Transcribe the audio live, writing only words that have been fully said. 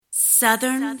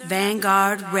Southern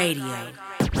Vanguard Radio.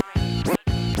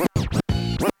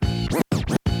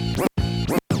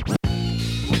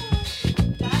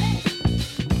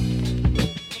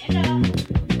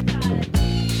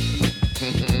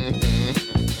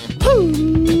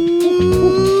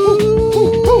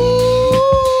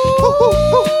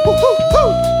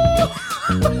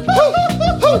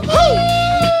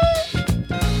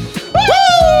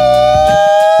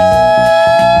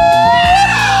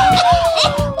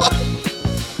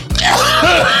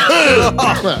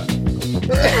 I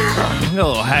got a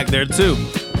little hack there too.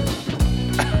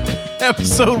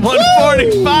 Episode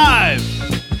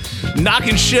 145.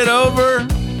 Knocking shit over.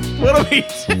 What are we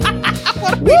doing?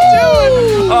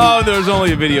 Oh, there's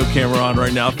only a video camera on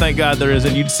right now. Thank God there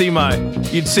isn't. You'd see my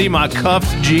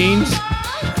cuffed jeans.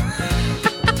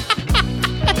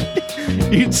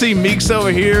 You'd see Meeks over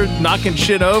here knocking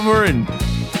shit over and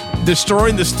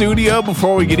destroying the studio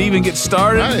before we could even get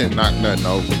started. I didn't knock nothing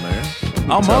over, man.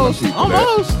 Almost.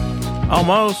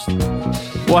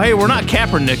 Well, hey, we're not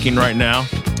Kaepernicking right now.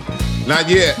 Not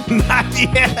yet. Not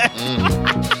yet.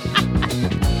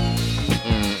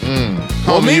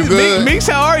 Homie, you good? Meeks,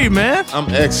 how are you, man? I'm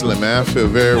excellent, man. I feel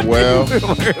very well.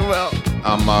 Very well.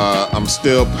 I'm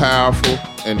still powerful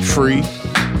and free,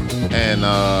 and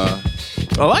I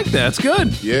like that. It's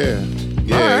good. yeah.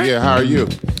 Right. Yeah. How are you?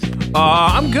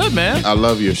 I'm good, man. I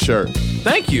love your shirt.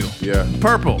 Thank you. Yeah,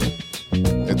 Purple.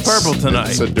 it's Purple tonight.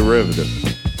 It's a derivative.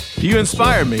 You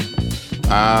inspired me.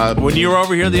 When you were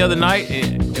over here the other night,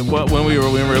 when we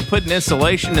were putting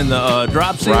insulation in the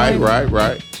drop ceiling.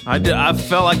 Right. I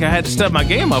felt like I had to step my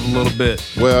game up a little bit.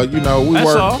 Well, you know,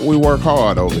 we work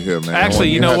hard over here, man. Actually,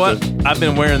 you know what? I've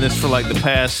been wearing this for like the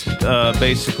past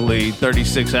basically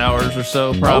 36 hours or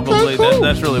so, probably. Okay, cool.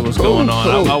 That's really what's going on.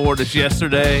 Cool. I wore this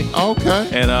yesterday. Okay.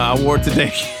 And I wore it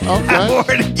today. Okay. I wore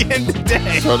it again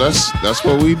today. So that's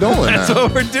what we doing. That's now.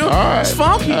 what we're doing. All right. It's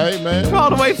funky. Hey, man. It's all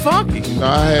the way funky. You know,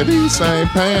 I had these same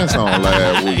pants on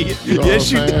last week. You know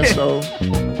Yes, what I'm you saying? did. So,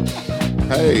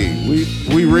 hey,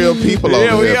 we real people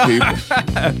over here, people.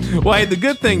 Well, hey, the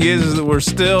good thing is that we're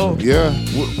still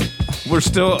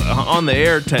on the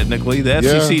air technically. The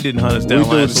FCC didn't hunt us down we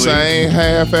do last the week. same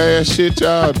half-ass shit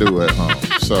y'all do at home.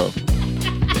 So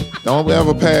don't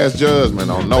ever pass judgment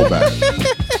on nobody.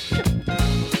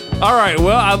 All right,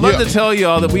 well, I'd love to tell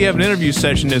y'all that we have an interview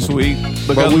session this week.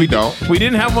 Because we don't. We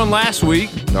didn't have one last week.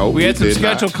 No, we had some did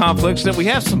schedule not. conflicts. That we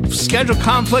have some schedule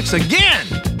conflicts again.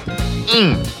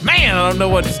 Man, I don't know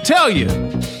what to tell you.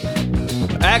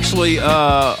 Actually,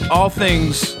 all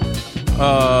things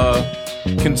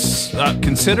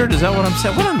considered, is that what I'm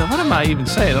saying? What am I even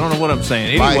saying? I don't know what I'm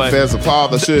saying. Anyway, Life as a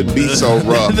father shouldn't be so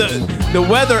rough. the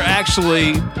weather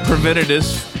actually prevented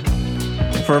us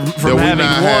from we having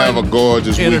not one have a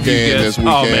gorgeous interview weekend guest. this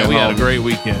weekend. Oh man, we had a homie. great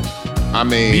weekend. I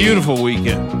mean, Beautiful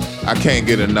weekend. I can't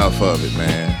get enough of it,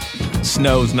 man.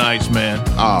 Snow's nice, man.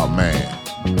 Oh man.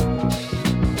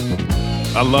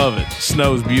 I love it.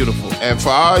 Snow's beautiful. And for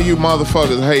all you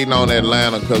motherfuckers hating on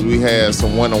Atlanta because we had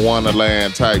some winter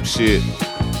wonderland type shit,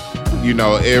 you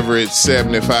know, every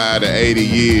 75 to 80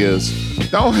 years,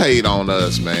 don't hate on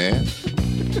us, man.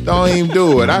 Don't even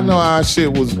do it. I know our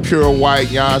shit was pure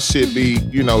white. Y'all shit be,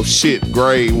 you know, shit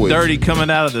gray with Dirty coming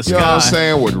out of the sky. You know what I'm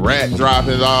saying? With rat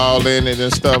droppings all in it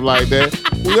and stuff like that.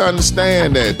 We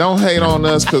understand that. Don't hate on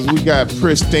us because we got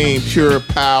pristine, pure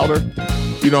powder.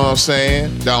 You know what I'm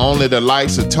saying? Only the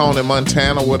likes of Tony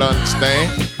Montana would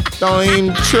understand. Don't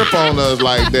even trip on us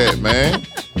like that, man.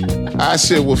 Our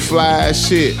shit was fly as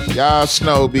shit. Y'all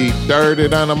snow be dirty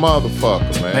than a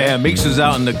motherfucker, man. Man, Meeks is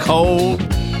out in the cold,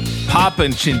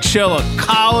 popping chinchilla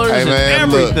collars Hey, man,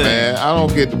 and everything. look, man, I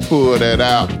don't get to pull that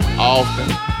out often.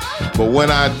 But when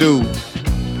I do,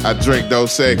 I drink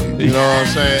Dos Equis. You know what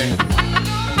I'm saying?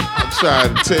 I'm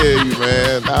trying to tell you,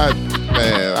 man.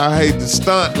 I hate to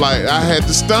stunt like I had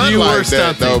to stunt You like were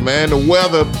that stunting. though, man. The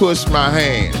weather pushed my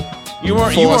hand.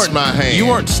 Forced my hand. You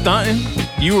weren't stunting.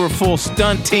 You were full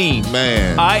stunting.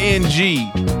 Man.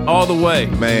 ING all the way.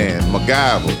 Man,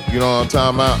 MacGyver. You know what I'm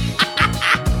talking about?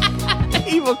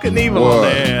 Evil Knievel on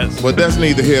the ass. But that's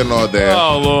neither here nor there.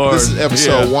 Oh, Lord. This is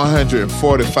episode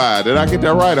 145. Did I get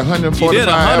that right? 145 You did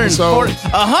 140, episodes?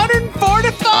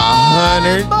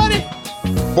 145, buddy.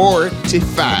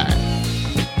 45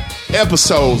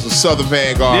 episodes of Southern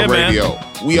Vanguard Yeah, man. Radio.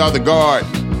 We are the Guard.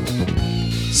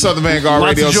 Southern Vanguard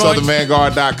Lots Radio, of joints.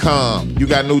 southernvanguard.com. You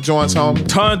got new joints, homie?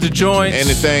 Tons of joints.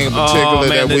 Anything in particular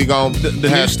man, that we gon' the new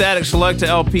have- Static Selector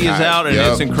LP is out and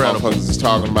it's incredible. Motherfuckers is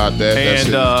talking about that. That shit And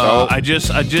is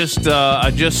dope.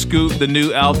 I just scooped the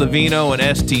new Aldovino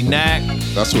and ST Knack.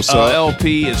 That's what's up.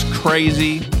 LP is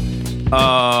crazy.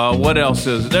 What else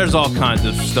is? There's all kinds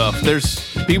of stuff. There's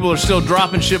People are still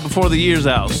dropping shit before the year's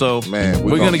out. So Man,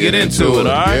 we're going to get into it,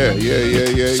 all right?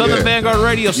 Yeah. Southern Vanguard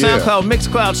Radio, SoundCloud,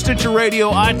 Mixcloud, Stitcher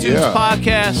Radio, iTunes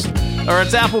Podcast, or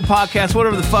it's Apple Podcast,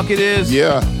 whatever the fuck it is.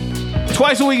 Yeah.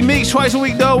 Twice a week, Meeks, twice a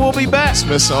week, Doe. We'll be back.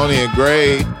 Smithsonian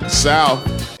Grade South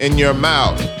in your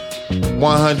mouth.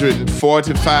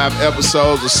 145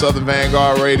 episodes of Southern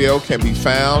Vanguard Radio can be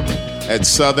found at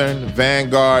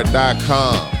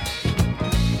southernvanguard.com.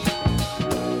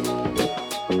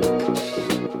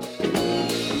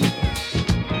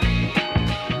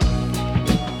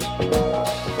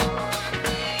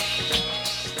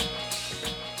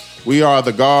 We are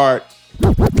the Guard.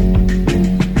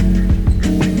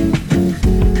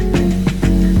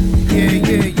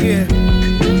 Yeah.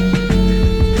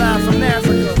 Live from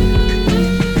Africa.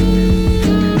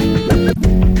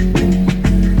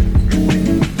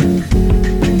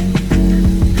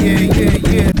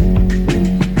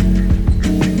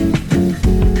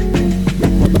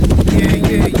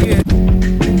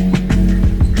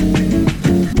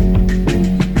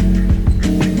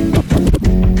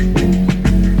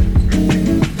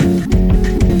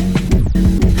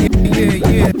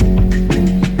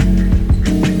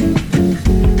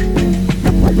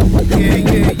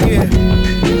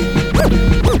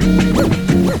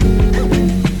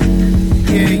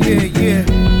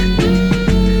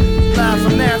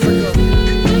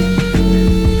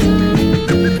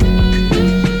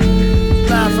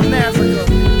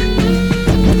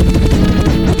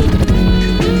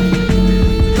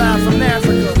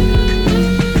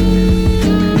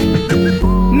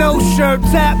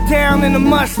 Top down in a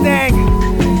Mustang.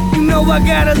 You know I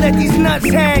gotta let these nuts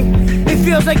hang. It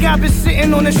feels like I've been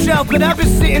sitting on the shelf, but I've been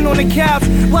sitting on the couch,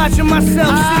 watching myself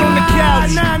sit on the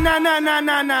couch. Nah.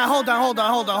 Hold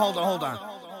on.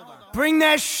 Bring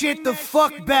that shit the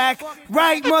fuck back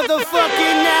right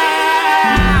motherfucking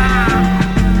now.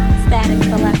 Static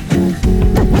Selector.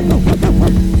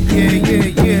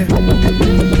 Yeah.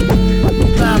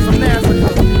 Live from Africa.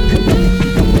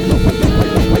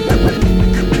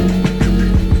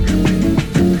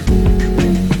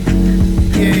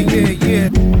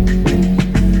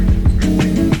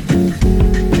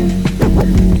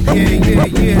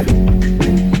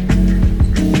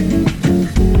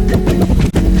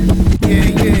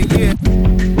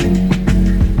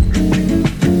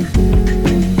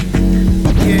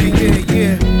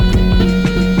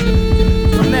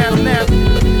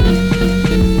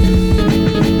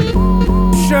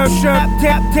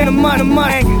 Tap in the money.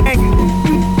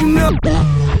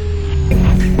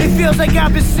 It feels like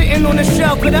I've been sitting on the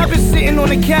shelf, but I've been sitting on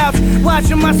the couch,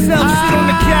 watching myself sit on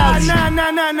the couch. Nah.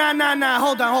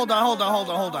 Hold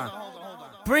on.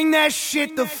 Bring that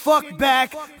shit the fuck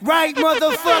back right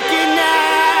motherfucking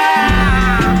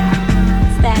now.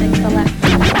 Static Selector.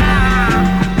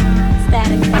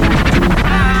 Static Selector.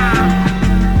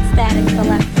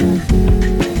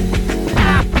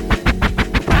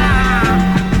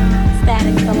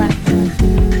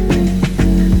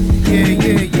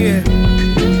 Yeah.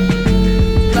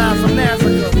 Live from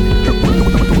Africa.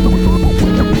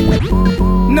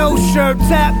 No shirt,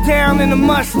 top down in a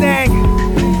Mustang.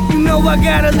 You know I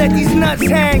gotta let these nuts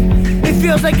hang. It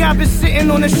feels like I've been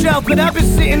sitting on the shelf, but I've been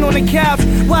sitting on the couch,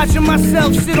 watching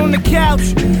myself sit on the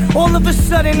couch. All of a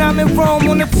sudden I'm in Rome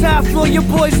on the top floor. Your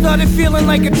boy started feeling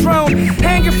like a drone,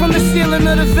 hanging from the ceiling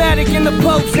of the Vatican, the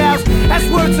Pope's house. That's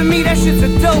word to me, that shit's a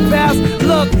dope house.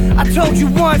 Look, I told you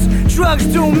once, drugs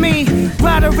do me.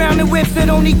 Ride around in whips that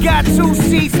only got 2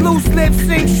 seats. Loose lips,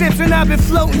 sink ships, and I've been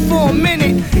floating for a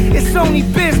minute. It's only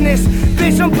business.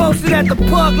 Bitch, I'm posted at the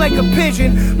park like a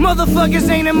pigeon. Motherfuckers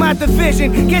ain't in my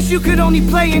division. Guess you could only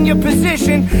play in your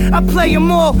position. I play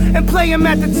them all and play them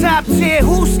at the top tier.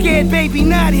 Who's scared, baby?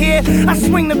 Not here. I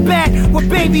swing the bat with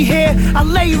baby hair. I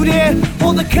lay you there.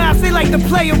 All the cops, they like to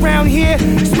play around here.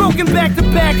 Smoking back to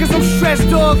back cause I'm stressed,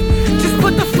 dog. Just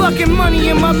put the fucking money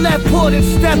in my left port and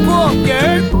step off, you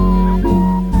heard?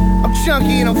 I'm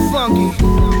chunky and I'm funky.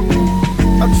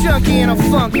 I'm chunky and I'm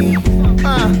funky.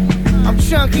 I'm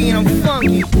chunky and I'm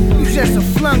funky. You just a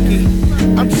flunky.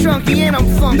 I'm chunky and I'm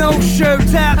funky. No shirt,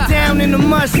 top down in the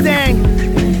Mustang.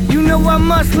 You know I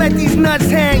must let these nuts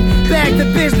hang. Back to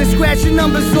business, scratching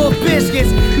numbers off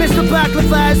biscuits. Mr.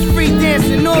 Baklava is free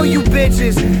dancing, all you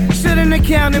bitches. Shouldn't have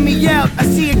counted me out. I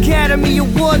see Academy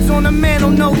Awards on the mantle,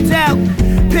 no doubt.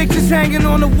 Pictures hanging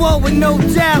on the wall with no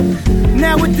doubt.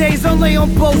 Nowadays I lay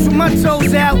on boats with my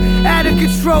toes out of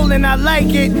control and I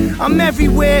like it. I'm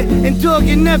everywhere and dog,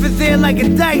 you're never there like a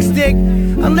dyke stick.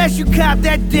 Unless you cop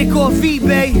that dick off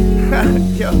eBay.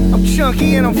 Yo, I'm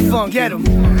chunky and I'm funky. Get 'em.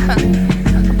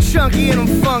 I'm chunky and I'm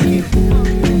funky.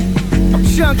 I'm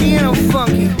chunky and I'm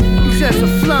funky. You just a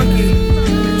flunky.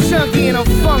 chunky and I'm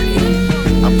funky.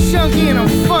 I'm chunky and I'm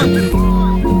funky.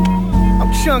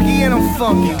 I'm chunky and I'm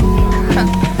funky.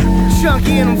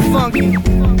 Chunky and I'm funky.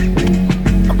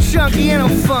 I'm chunky and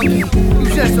I'm funky. You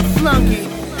just a flunky.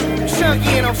 Chunky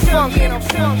and I'm funky.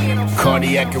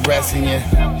 Cardiac arresting you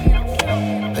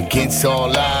against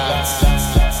all odds.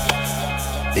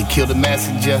 They kill the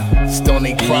messenger, stone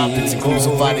they prophets,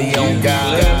 crucify their own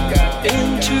God.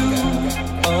 Into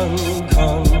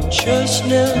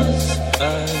unconsciousness,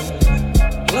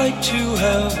 I'd like to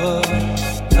have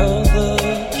another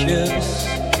kiss.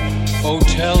 Oh,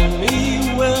 tell me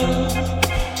where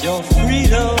your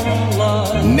freedom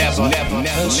lies. Never.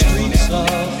 The streets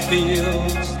are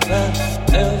fields that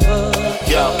never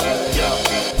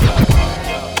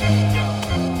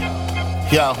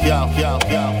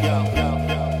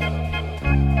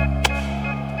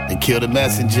They kill the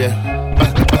messenger.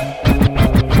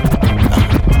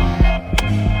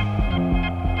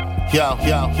 Yo.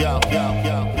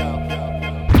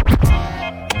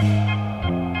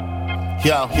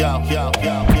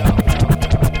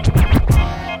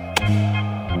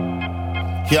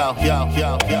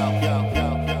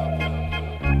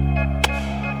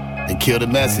 They kill the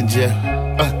messenger.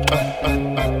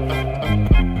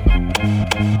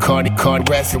 Card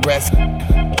rest.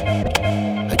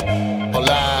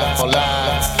 All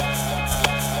lies.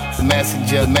 The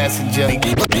messenger.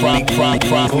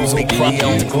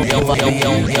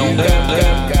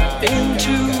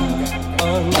 into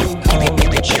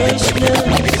unconsciousness.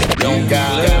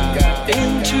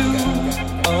 Into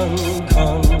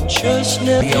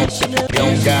unconsciousness.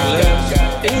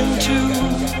 Into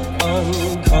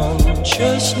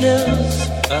unconsciousness.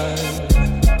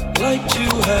 I'd like to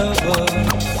have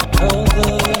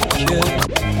another kid.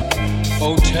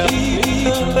 Oh, tell me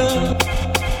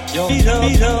your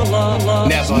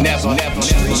Never.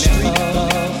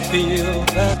 feel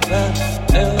that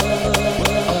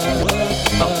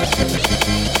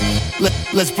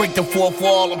Let's break the fourth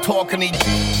wall, I'm talking to you.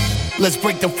 Let's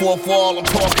break the fourth wall, I'm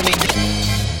talking to you.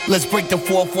 Let's break the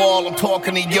fourth wall, I'm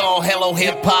talking to y'all. Hello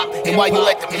hip hop, and why you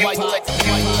let the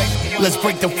Let's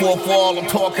break the fourth wall, I'm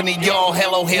talking to y'all.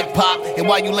 Hello hip hop, and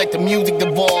why you let the music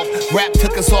devolve? Rap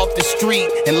took us off the street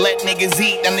and let niggas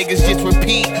eat. Now niggas just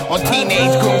repeat on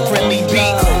teenage girl-friendly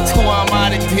beats. So I'm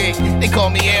out of dick, they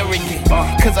call me arrogant,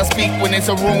 cause I speak when it's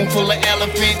a room full of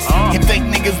elephants. You think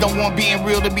niggas don't want being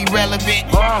real to be relevant,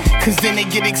 cause then they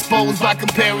get exposed by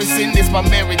comparison. This my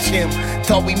marriage hymn,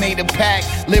 thought we made a pact.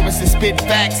 Lyricists spit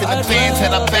facts and the fans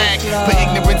had our back. But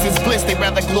ignorance is bliss, they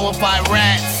rather glorify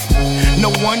rats. No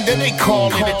wonder they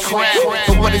call it a trap.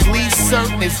 But what is least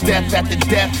certain is death after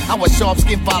death. Our sharp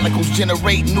skin follicles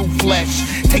generate new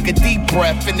flesh. Take a deep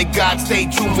breath and the God stay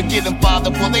true. Forgive them,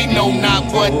 Father, for they know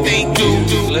not what they do.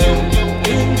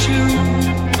 into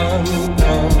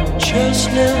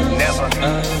unconsciousness. Never.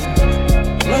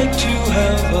 I'd like to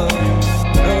have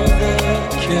another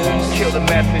kiss. Kill the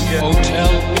messenger. Oh,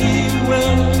 tell me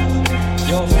where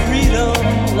your freedom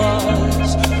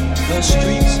lies. The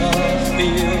streets are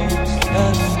fields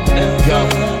that never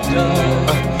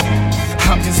die.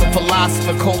 I'm just a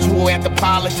philosopher, cultural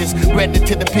anthropologist, rendered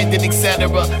to dependent, etc.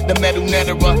 The metal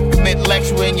netterer, commit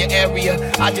lecturer in your area.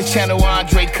 I just channel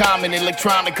Andre Common,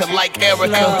 electronica like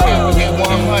Erica. Get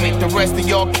 100, the rest of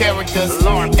y'all characters.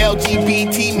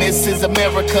 LGBT, Mrs.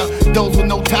 America. Those with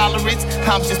no tolerance,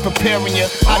 I'm just preparing you.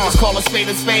 I just call a spade,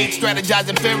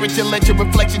 strategizing furniture. Let your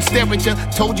reflection stare at you.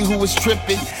 Told you who was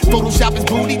tripping. Photoshop is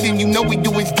booty, then you know we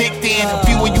do his dick then. A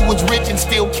few of you was rich and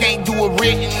still can't do it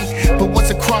written. But what's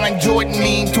a crime Jordan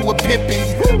mean to a Pippin?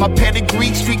 My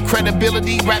pedigree, street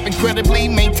credibility, rap incredibly,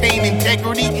 maintain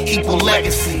integrity, equal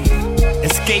legacy.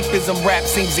 Escapism rap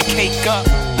seems to cake up.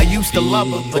 I used to love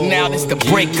her, but now this the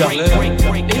breakup.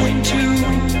 Into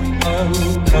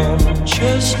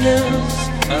unconsciousness.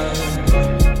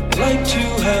 I'd like to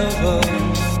have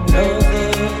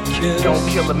another kiss. Don't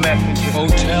kill a messenger. Oh,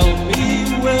 tell me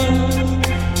where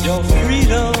your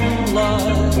freedom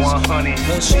lies. 100.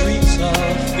 The streets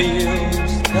are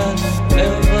fields that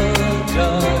never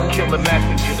die. Kill the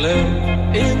messenger.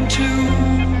 Live into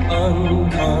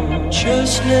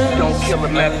unconsciousness. Don't kill the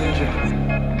messenger.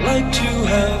 Like to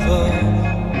have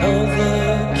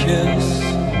another kiss.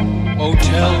 Oh,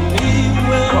 tell me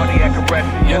where Cardiac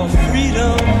arrest. your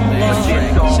freedom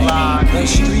lies. The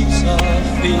streets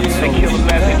are fields They kill the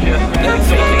messenger.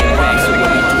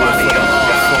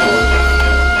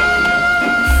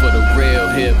 For the real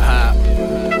hip hop.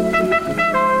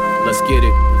 Let's get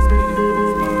it.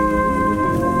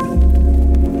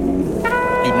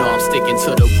 You know I'm sticking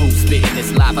to the roots, spitting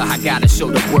this lava. I gotta show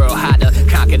the world how to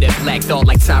conquer that black thought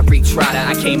like Tyreek Trotter.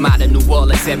 I came out of New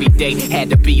Orleans every day, had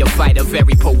to be a fighter,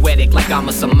 very poetic like I'm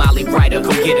a Somali writer.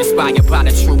 Go get inspired by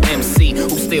the true MC who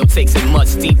still takes it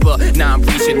much deeper. Now I'm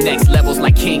reaching next levels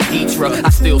like King Ghidra. I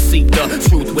still seek the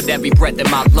truth with every breath in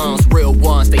my lungs. Real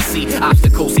ones, they see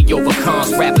obstacles he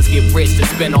overcomes. Rappers get rich to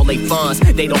spend all their funds.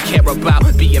 They don't care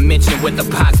about being mentioned with the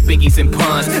Pox, Biggies, and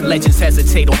puns. Legends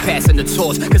hesitate on passing the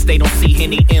torch, cause they don't see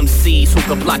any MCs who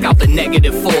can block out the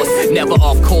negative force. Never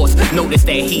off course, notice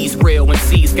that he's real.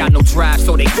 MCs got no drive,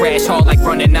 so they crash hard like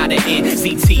running out of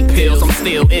NZT pills. I'm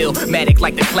still illmatic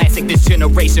like the classic. This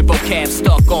generation vocab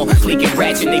stuck on fleek and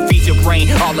ratchet. They feed your brain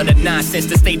all of the nonsense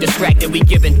to stay distracted. We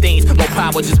giving things more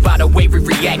power just by the way we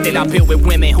reacted. I build with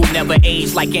women who never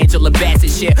age like Angela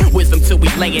Bassett. Share wisdom till we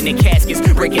laying in caskets,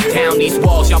 breaking down these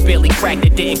walls. Y'all barely cracked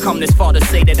it. Didn't come this far to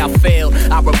say that I failed.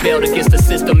 I rebelled against the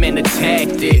system and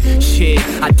attacked it. Shit,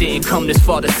 I didn't come this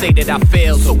far to say that I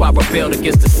failed, so I rebelled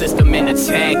against the system and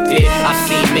attacked it. I've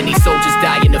seen many soldiers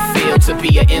die in the field. To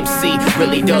be an MC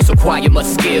really does require much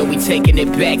skill. We taking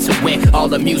it back to when all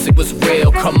the music was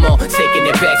real. Come on, taking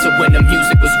it back to when the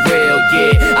music was real.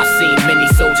 Yeah, I've seen many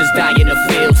soldiers die in the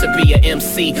field. To be an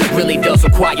MC really does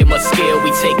require much skill.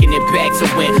 We taking it back to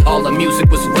when all the music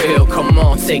was real. Come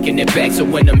on, taking it back to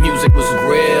when the music was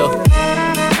real.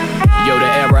 Yo, the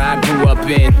era I grew up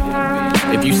in.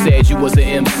 If you said you was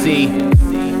an MC,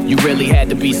 you really had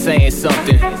to be saying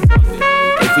something.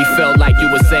 If we felt like you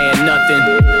was saying nothing,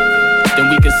 then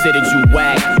we considered you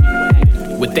whack.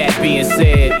 With that being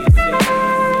said,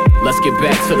 let's get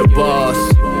back to the bars.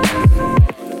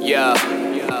 Yeah.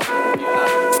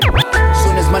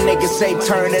 Soon as my niggas say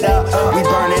turn it up, we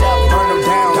burn it up, burn them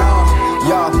down.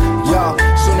 Yo.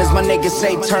 Soon as my niggas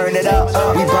say turn it up,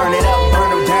 we burn it up, burn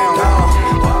them down.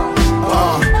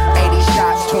 80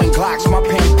 shots, twin Glocks, my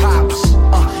pen pops.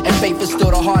 And faith is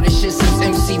still the hardest shit since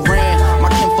MC ran. My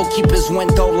kinfolk keep his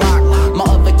window locked. My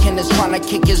other kin is trying to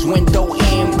kick his window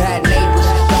in. Bad neighbors,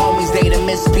 the homies, they the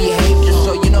misbehavior.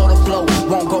 So you know the flow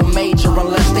won't go major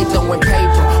unless they throwing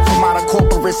paper from out of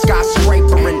corporate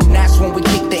skyscraper. And that's when we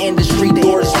kick the industry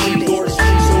doors in.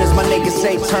 Soon as my niggas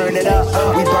say turn it up,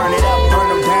 we burn it up, burn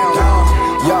them down.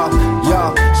 Yo.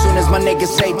 Soon as my niggas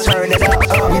say turn it up,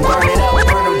 we burn it up,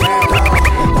 burn them down.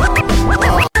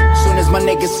 Soon as my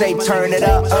niggas say turn it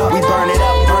up, we burn it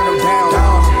up, burn them down.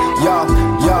 Yo.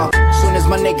 Soon as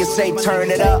my niggas say turn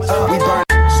it up, we burn.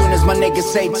 Soon as my niggas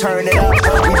say turn it up, we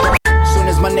burn. Soon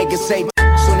as my niggas say,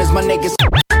 soon as my niggas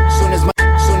turn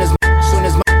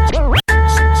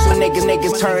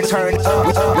up,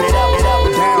 we burn it up,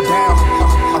 down.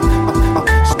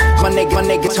 My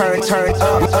nigga turn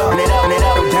up, we burn it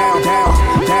up, down.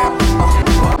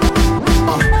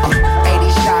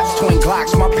 80 shots, twin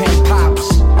Glocks, my pen pops.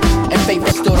 And faith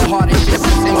is still the hardest shit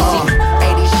since MC.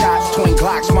 80 shots, twin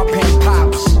Glocks, my pen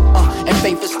pops. And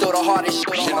faith is still the hardest shit.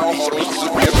 80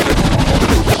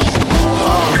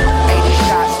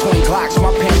 shots, twin Glocks,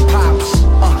 my pen pops.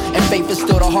 And faith is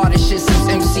still the hardest shit since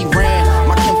MC ran.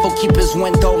 My kinfolk keep his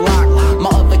window locked. My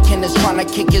other kin is trying to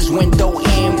kick his window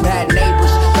in. Bad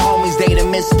neighbors, the homies, they the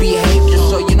misbehavior.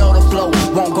 So you know the flow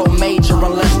won't go major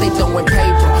unless they throwing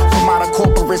paper from out of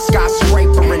corporate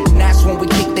skyscraper. And that's when we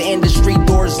kick the industry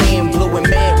doors in. Blue and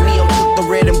mad, Neo took the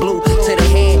red and blue to the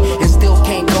head and still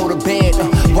can't go to bed.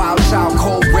 Wild child,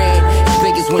 cold red, as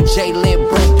big as when J-Lib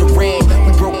broke the red.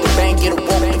 We broke the bank, it awoke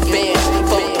the feds.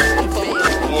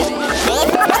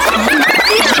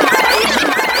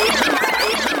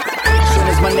 Soon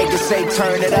as my niggas say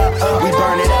turn it up, we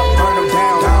burn it up, burn them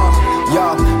down.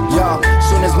 Yo.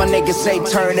 Soon as my niggas say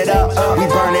turn it up, we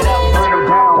burn it up, burn them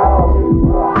down.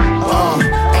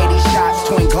 80 shots,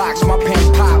 twin Glocks, my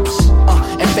pen pops.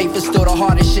 And faith is still the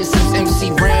hardest shit since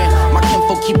MC ran. My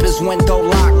kinfolk keep his window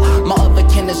locked. My other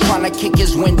kin is trying to kick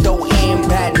his window in.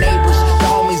 Bad neighbors, the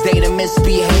homies, they the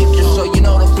misbehavior. So you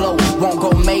know the flow won't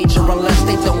go major unless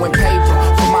they throwing paper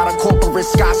from out of corporate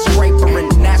skyscraper.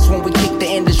 And that's when we kick the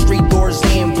industry doors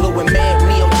in. Blue and mad,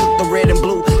 Neo took the red and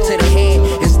blue to the head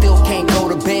and still can't go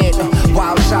to bed.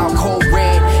 Wild child, cold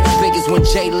red, as big as when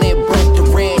J-Lib broke the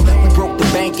red. We broke the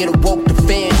bank, it awoke the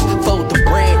feds. Fold the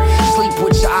bread, sleep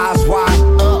with your eyes wide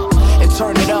up, and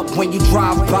turn it up when you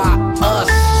drive by us.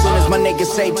 Soon as my niggas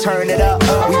say turn it up,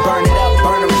 we burn it up,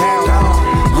 burn them down.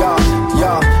 Yo.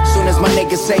 Soon as my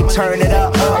niggas say turn it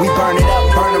up, we burn it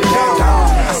up, burn them down.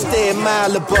 I stay in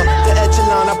Malibu, the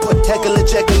echelon, I put heckle and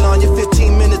jekyll on you.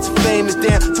 15 minutes of fame is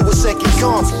down to a second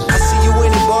gone. I see you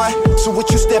in it, boy. So what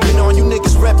you stepping on? You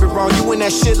niggas reppin' wrong. You in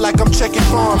that shit like I'm checking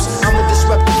farms. I'm a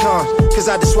Disrupticon, cause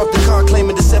I disrupt the con, claim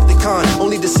a Decepticon.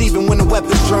 Only deceiving when the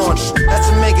weapon's drawn. That's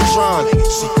a Megatron.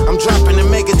 I'm dropping a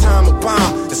Megaton, a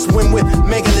bomb. And swim with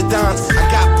Megalodons. I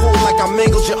got pulled like I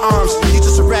mangled your arms. You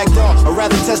just a rag doll, or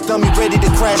rather test dummy ready to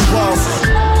crash walls.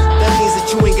 That means that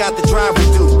you ain't got the drive we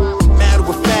do. Matter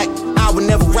of fact, I would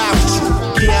never ride with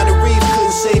you. Keanu Reeves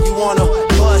couldn't save you on a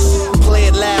bus. Play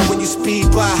it loud when you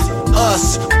speed by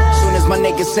us. Soon as my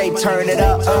niggas say turn it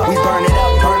up, we burn it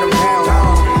up, burn them down.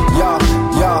 Yo,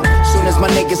 soon as my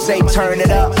niggas say turn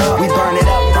it up, we burn it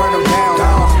up, burn them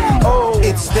down. Oh,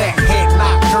 it's that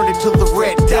headlock, turn it to the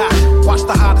red dot. Watch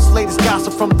the hottest, latest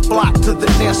gossip from the block to the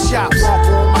nail shops.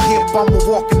 Marble on my hip, I'm a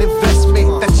walking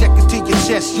investment. That check into your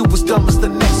chest, you was dumb as the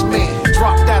next man.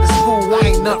 Dropped out of school, I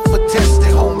ain't nothing for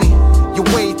testing, homie. Your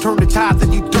way, turn the tide,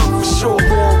 then you done for sure.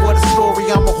 More what a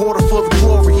story, I'm a hoarder for the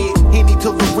glory. Henny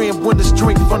to the rim, winners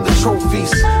drink from the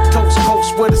trophies. Coast to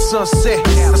coast where the sun set.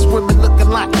 That's women looking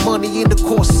like money in the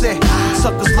corset.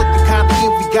 Suckers looking kinda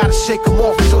envy, gotta shake them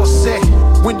off your set.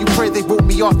 When you pray they wrote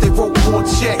me off, they wrote more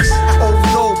checks. Oh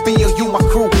no, BLU, my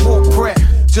crew, more prep.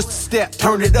 Just a step,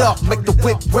 turn it up, make the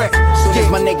whip wreck. Soon as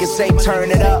my niggas say turn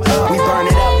it up, we burn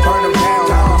it up, burn them down.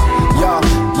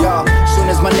 Yo, soon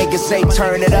as my niggas say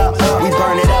turn it up, we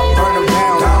burn it up, burn them down.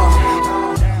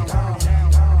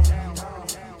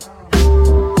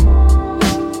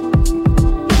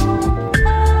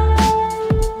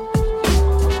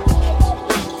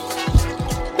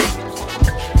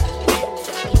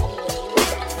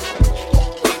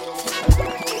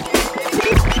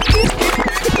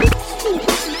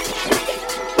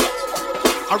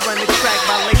 I run the track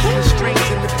by lacing the strings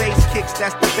and the bass kicks,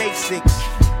 that's the basics.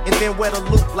 And then wear the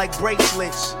loop like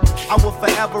bracelets. I will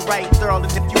forever write thorough, and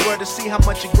if you were to see how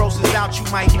much it grosses out, you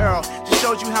might hurl. Just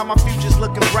shows you how my future's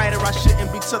looking brighter. I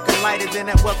shouldn't be taken lighter than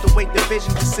that welterweight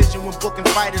division decision when booking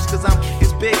fighters, cause I'm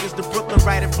as big as the Brooklyn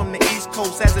writer from the East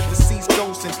Coast as a deceased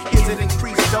ghost. And here's an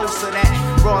increased dose of that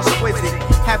raw exquisite.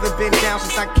 Haven't been down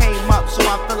since I came up, so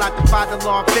I feel like defy the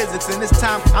law of physics. And this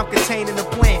time I'm containing the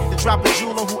plan to drop a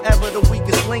jewel on whoever the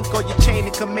weakest link or your chain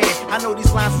of command. I know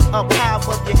these lines is up high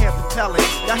above your hair propelling.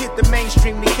 Y'all hit the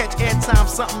mainstream to catch airtime,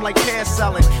 something like pair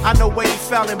selling. I know where you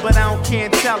fellin', but I don't care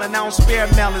tellin'. I don't spare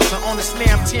melons, so on the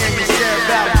snare I'm tearing your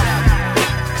cerebellum.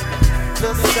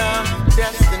 The sound of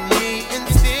destiny in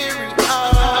stereo.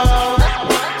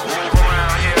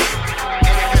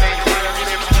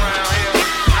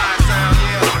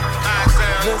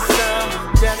 The sound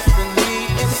of destiny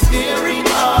in stereo.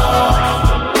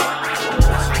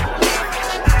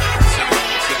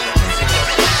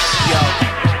 Yo,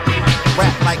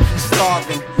 rap like he's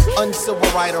starving. Uncivil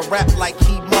writer, rap like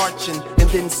he marching, and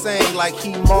then sang like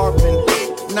he Marvin.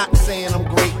 Not saying I'm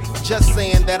great, just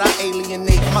saying that I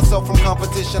alienate myself from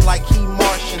competition like he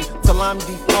Martian, till I'm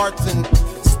departing.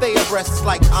 Stay abreast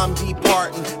like I'm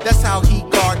departing. That's how he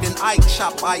garden. I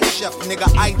chop, I chef, nigga,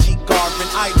 IG garden.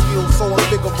 I feel so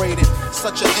invigorated,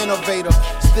 such an innovator.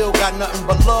 Still got nothing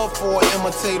but love for an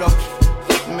imitator.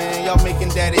 Man, y'all making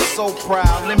daddy so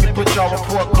proud. Let me put y'all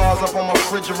report cards up on my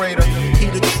refrigerator. He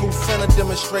the true center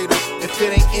demonstrator. If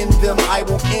it ain't in them, I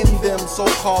will end them.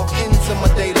 So-called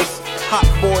intimidators. Hot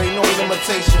boy, no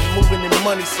limitation. Moving in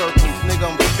money circles. Nigga,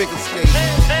 I'm figure skating.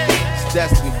 It's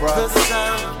destiny, bro. The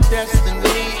sound of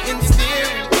destiny in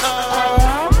stereo.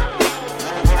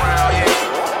 Around here.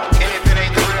 And if it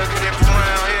ain't the real, get it from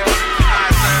around here.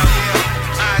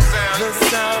 I sound. The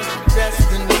sound of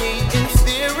destiny in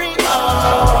stereo.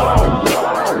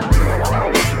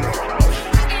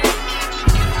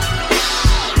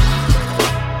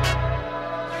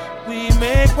 We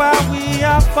make while we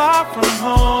are far from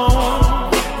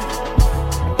home,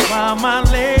 while my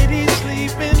lady's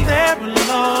sleeping there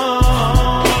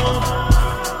alone,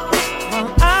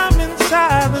 while I'm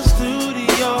inside the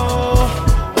studio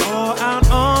or out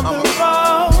on the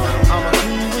road,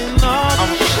 doing all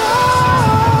the show.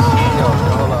 Yo,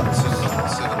 hold up.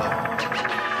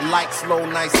 Lights low,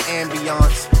 nice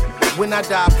ambiance. When I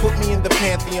die, put me in the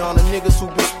pantheon of niggas who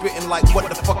be spitting like what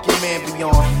the fuck your man be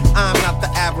on. I'm not the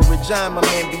average, I'm a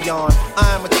man beyond.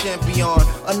 I'm a champion.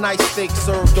 A nice steak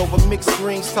served over mixed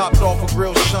greens topped off with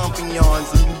grilled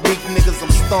champignons. And you weak niggas I'm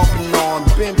stomping on.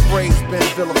 Been praised, been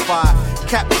vilified.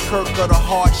 Captain Kirk of the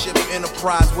hardship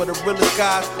enterprise, where the realest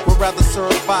guys would rather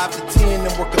serve 5 to 10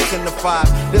 than work a 10 to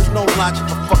 5. There's no logic,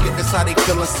 but fuck it, that's how they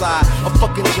feel inside. A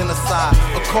fucking genocide.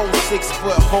 A cold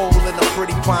 6-foot hole in a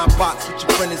pretty pine box with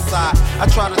your friend inside. I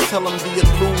try to tell them the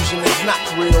illusion is not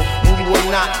real, and you are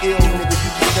not ill, nigga. You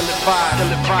just feel it vibe.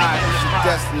 Feel it vibe. It's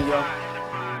destiny, yo.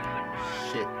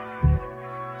 Shit.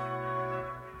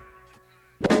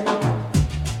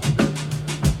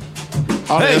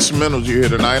 All the instrumentals you hear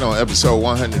tonight on episode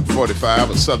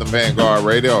 145 of Southern Vanguard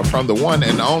Radio are from the one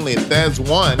and only There's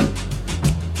One.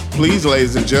 Please,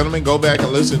 ladies and gentlemen, go back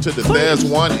and listen to the There's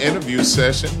One interview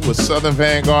session with Southern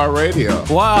Vanguard Radio.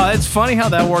 Wow, it's funny how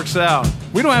that works out.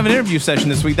 We don't have an interview session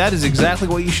this week. That is exactly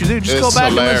what you should do. Just go back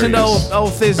hilarious. And listen to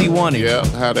old Thizzy One. Yeah,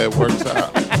 how that works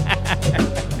out.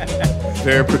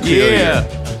 Very peculiar.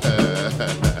 Yeah.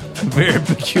 Very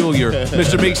peculiar.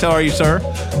 Mr. Meeks, how are you, sir?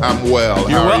 I'm well.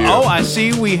 You're How well. are you? Oh, I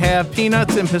see we have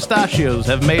peanuts and pistachios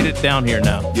have made it down here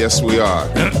now. Yes, we are.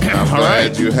 I'm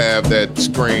glad you have that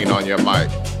screen on your mic.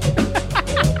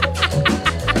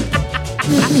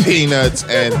 Peanuts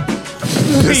and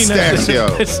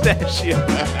pistachio. Pistachio.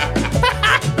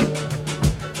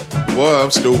 Well,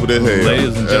 I'm stupid as hell.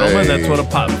 Ladies and gentlemen, that's what a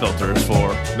pop filter is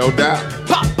for. No doubt.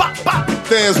 Pop, pop, pop.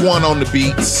 There's One on the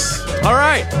beats. All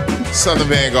right. Southern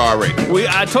Vanguard Radio.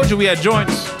 I told you we had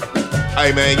joints.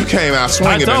 Hey, man, you came out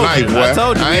swinging tonight, boy. I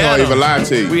told you. I ain't gonna even lie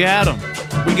to you. We had them.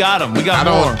 We got them. We got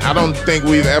more. I don't think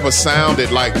we've ever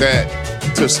sounded like that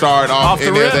to start off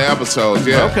any of the episodes.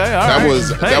 Yeah. Okay, all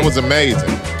right. That was amazing.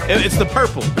 It's the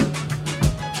purple.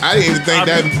 I didn't even think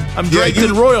that. I'm draped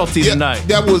in royalty tonight.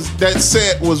 That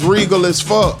set was regal as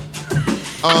fuck.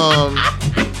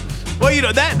 Well, you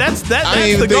know that's I didn't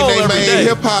even the goal think they every made day.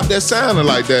 hip hop that sounded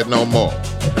like that no more.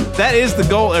 That is the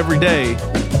goal every day.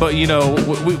 But you know,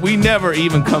 we never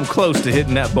even come close to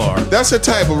hitting that bar. That's the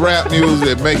type of rap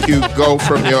music that make you go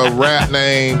from your rap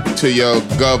name to your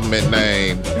government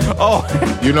name. Oh,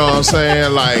 you know what I'm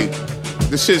saying? Like,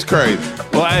 this shit's crazy.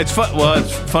 Well, it's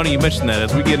funny you mentioned that.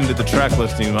 As we get into the track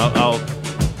listing,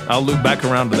 I'll loop back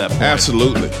around to that point.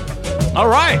 Absolutely. All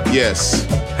right. Yes.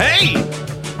 Hey.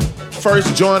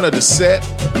 First joint of the set,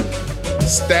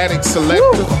 Static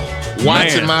Selector,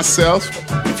 Watching Myself,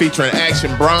 featuring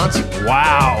Action Bronson.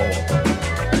 Wow.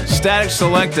 Static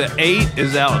Selector 8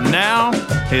 is out now.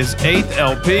 His 8th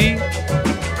LP.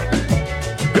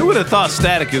 Who would have thought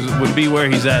Static would be where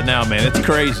he's at now, man? It's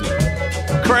crazy.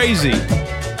 Crazy.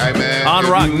 Hey, man. On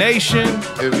Rock Nation.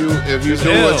 If you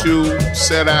do what you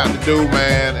set out to do,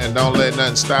 man, and don't let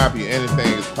nothing stop you,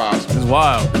 anything is possible. It's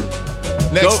wild.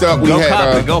 Next up, we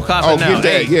had... Go cop it now.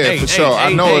 Get that. For sure.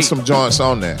 I know there's some joints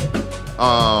on there.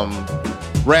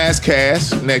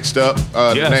 Razcast, next up.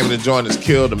 The name of the joint is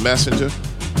Kill the Messenger.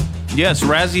 Yes,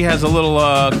 Razzie has a little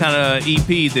kind of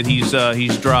EP that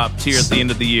he's dropped here at the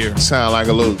end of the year. Sound like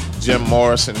a little Jim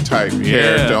Morrison type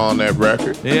character on that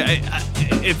record. Yeah,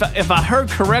 if I heard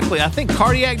correctly, I think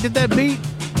Cardiac did that beat.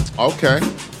 Okay.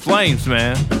 Flames,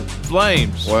 man.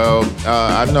 Flames. Well,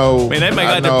 I know. I mean, they're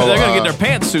going to get their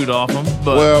pantsuit off them,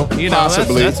 but you know,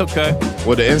 possibly. That's okay.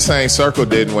 Well, the Insane Circle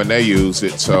didn't when they used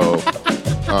it, so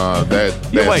that's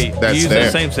you that's use there.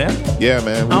 that same sample? Yeah,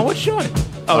 man. Oh, what's joint?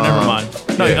 Oh, never mind.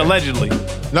 No, allegedly.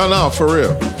 No, for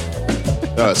real.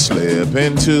 Slip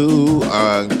into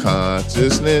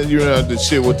unconsciousness. You know the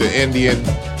shit with the Indian.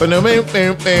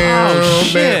 Oh,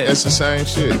 shit. It's the same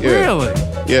shit. Yeah. Really?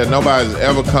 Yeah, nobody's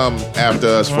ever come after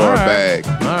us for a bag.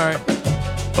 All right.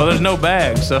 Well, there's no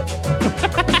bag, so.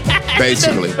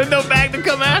 Basically. There's no bag to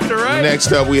come after, right?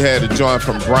 Next up, we had a joint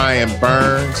from Brian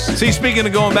Burns. See, speaking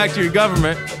of going back to your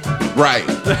government. Right.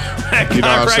 You know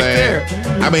what I'm saying?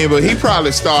 There. I mean, but he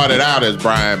probably started out as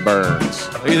Brian Burns.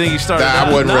 You think he started out?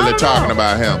 I wasn't really talking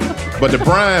about him. But the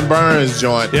Brian Burns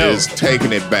joint is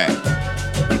taking it back.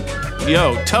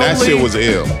 Yo, totally. That shit was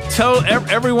ill.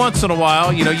 Every once in a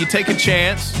while, you know, you take a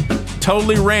chance.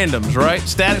 Totally randoms, right?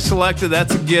 Static Selector,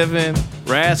 that's a given.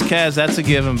 Razcast, that's a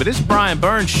given. But it's Brian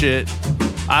Burns shit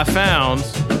I found.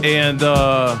 And,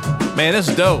 man,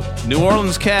 it's dope. New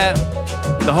Orleans cat.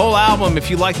 The whole album, if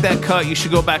you like that cut, you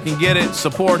should go back and get it.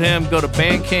 Support him. Go to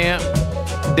Bandcamp.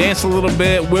 Dance a little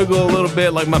bit. Wiggle a little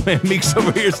bit like my man Meeks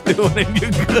over here is doing, and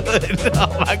you're good.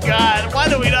 Oh, my God. Why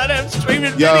do we not have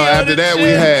streaming video? Yo, after that, we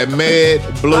had Med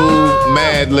Blue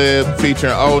Madlib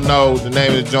featuring Oh No. The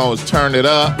name of the joint was Turn It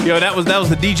Up. Yo, that was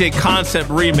the DJ Concept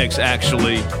remix,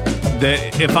 actually,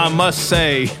 that, if I must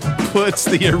say, puts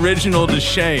the original to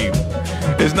shame.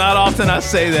 It's not often I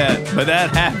say that, but that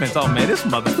happens. Oh, man, this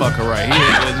motherfucker right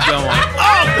here is going.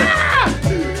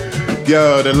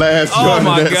 Yo, the last one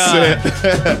my of that God.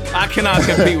 set. I cannot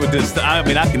compete with this. I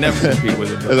mean, I can never compete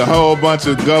with it. There's a whole bunch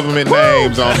of government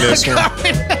names on this one.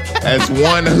 That's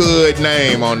one hood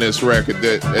name on this record.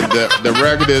 The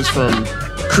record is from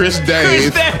Chris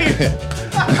Dave.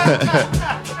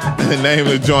 The name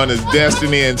of the joint is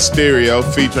Destiny in Stereo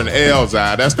featuring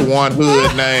Elzai. That's the one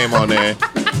hood name on there.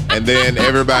 And then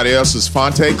everybody else is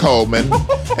Fonte Coleman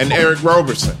and Eric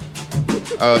Roberson.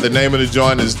 The name of the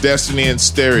joint is Destiny in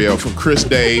Stereo from Chris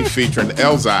Dave featuring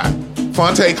Elzai,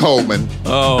 Fonte Coleman,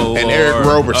 and Eric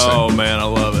Roberson. Oh, man, I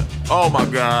love it. Oh my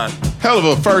God. Hell of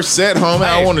a first set, homie.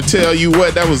 Hey. I want to tell you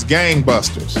what, that was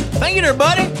gangbusters. Thank you there,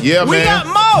 buddy. Yeah, we man.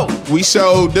 We got more. We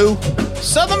sure do.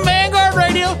 Southern Vanguard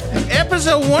Radio,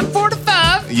 episode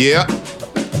 145. Yeah.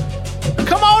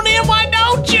 Come on in, why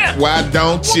don't you? Why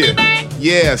don't We'll you? be back.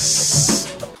 Yes.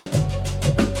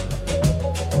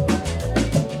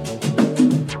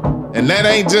 And that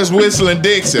ain't just Whistling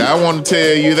Dixie. I want to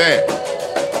tell you that.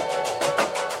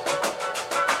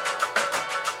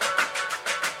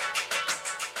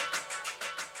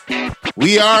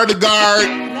 We are the guard.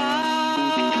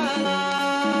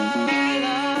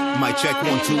 Mic check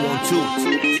 1 2 1 2.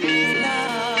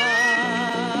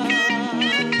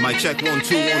 Mic check 1 2 1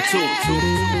 2.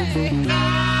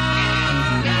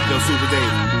 Yo, Super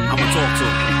Dave, I'ma talk to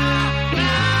him.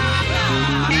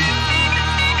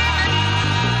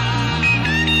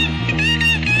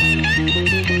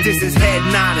 This is head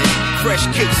nodding, fresh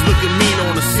kicks looking mean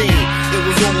on the scene. It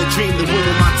was all a dream to win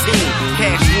with my team.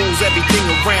 Cash rules everything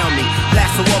around me.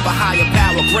 Lasso of a higher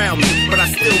power ground me, but I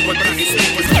still work the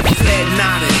scene. Head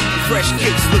nodding, fresh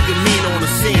kicks looking mean on the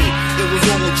scene. It was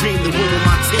all a dream to win with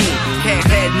my team.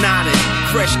 Head nodding,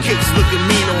 fresh kicks looking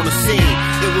mean on the scene.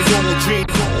 It was all a dream.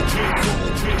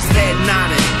 Head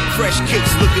nodding, fresh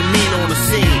kicks looking mean on the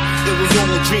scene. It was all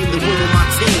a dream to win with my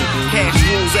team. Cash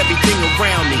rules everything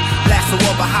around me. Lasso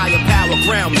of a higher power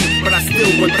ground me, but I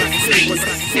still work the scene.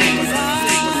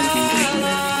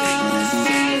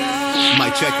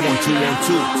 Mic check 1 2 1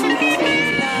 2.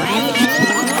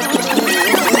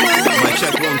 Mic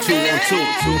check 1 2 1 2.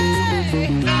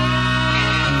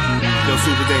 Yo,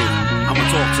 Super Dave, I'ma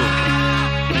talk to him.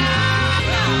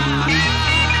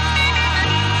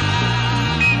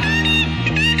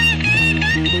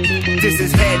 This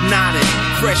is head nodding,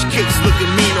 fresh kicks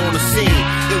looking mean on the scene.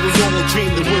 It was all a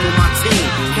dream to win with my team.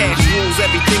 Cash rules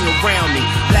everything around me.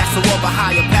 Lasso of a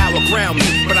higher power ground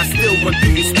me, but I still run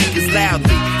through your speakers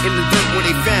loudly. In the dirt where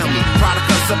they found me, product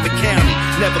of Suffolk County.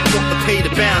 Never thought to pay the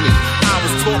bounty. I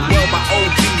was taught well by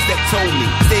OGs that told me,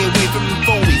 stay away from them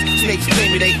phonies. Snakes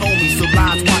claim me they homies, so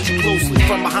lies watching closely.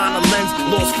 From behind the lens,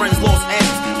 lost friends, lost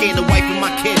ends. Gained a wife and my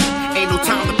kin, ain't no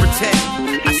time to pretend.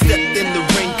 I stepped in the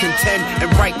ring, contend, and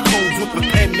write codes with my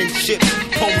penmanship.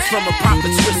 Poems from a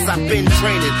prophet's wrist, I've been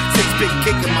training. Since big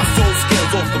kicking my soul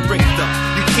scales off the Richter.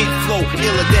 You can't flow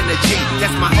iller than a G,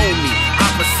 that's my homie. I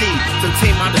proceed to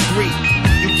tame my degree.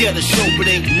 You get a show, but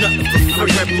ain't nothing for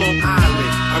free. I rep Long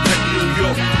Island, I rep New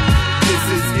York. This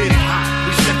is hip hop,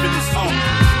 we stepping this off.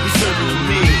 We serving the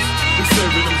meals, we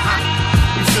serving them hot.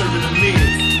 We serving the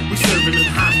meals, we serving them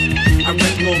hot. I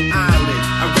rep Long Island,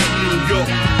 I rep New York.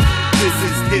 This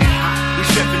is hip hop, we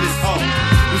stepping this off.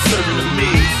 We serving the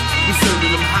meals, we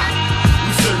serving them hot.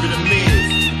 We serving the meals,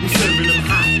 we serving them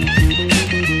hot.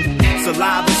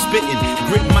 Saliva spitting,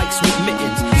 grip mics with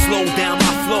mittens. Slow down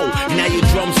my flow, now your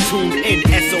drums tuned in.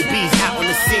 SOBs out on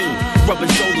the scene,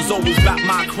 rubbing shoulders always about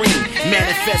my cream.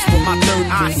 Manifest with my third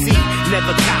eye see,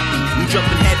 never copy. We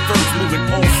jumping head first, moving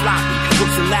all sloppy.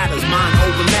 Hooks and ladders, mind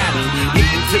over matter.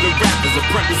 Hitting to the rappers,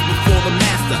 apprentice before the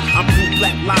master. I'm proof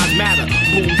Black Lives Matter,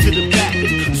 boom to the back.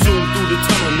 Zoom through the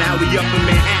tunnel, now we up in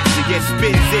Manhattan. Get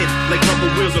spins in like rubber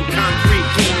wheels on concrete,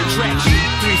 gaining traction.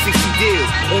 360 deals,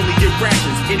 only get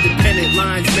rations. Independent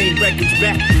lines, main records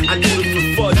back. I do it for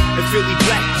fudge and Philly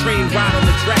black. Train ride on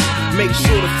the track, make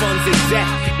sure the funds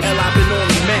exact. I've been on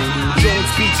the map.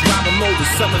 Jones Beach, Robert Moses,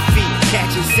 Summer Feet,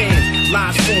 catching sands.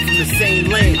 Lies form from the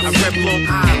same lane. I rep Long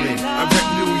Island, I rep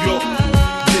New York.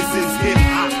 This is hip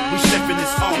hop, we stepping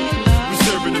this off. We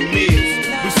serving the meals,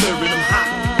 we serving them hot.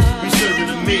 We serving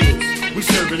the meals, we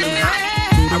serving them hot.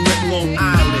 I rep Long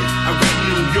Island, I rep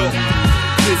New York.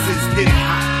 This is hip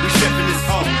hop, we stepping this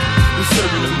off. We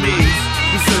serving the meals,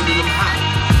 we serving them hot.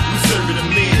 We serving the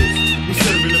meals, we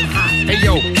serving them hot. Hey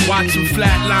yo, watch them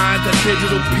flatline, that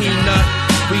digital peanut.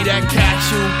 Be that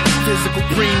cashew, physical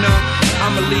prenup.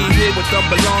 I'ma leave here with the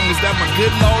belongings that my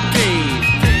good Lord gave.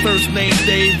 First name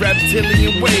Dave,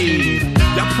 reptilian wave.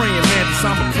 Y'all praying mantis,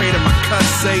 I'ma pray that my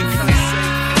cut's safe.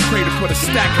 Pray to put a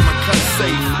stack in my cut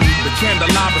safe. The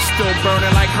candelabra's still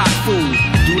burning like hot food.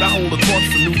 Dude, I hold a torch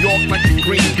for New York like a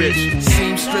green bitch.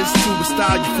 Seamstress, tuba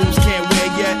style you fools can't wear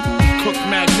yet. Cook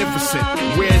magnificent,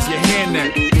 where's your hand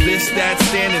at? This, that,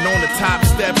 standing on the top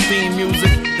step, theme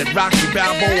music. That Rocky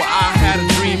Balboa, I had a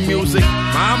dream music.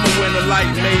 I'ma win a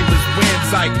light, Mavis,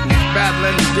 Winsight.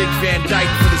 Battling Dick Van Dyke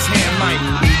for this hand mic.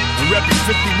 And reppin'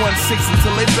 51-6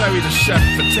 until they bury the chef.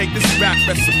 And take this rap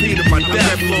recipe to my death.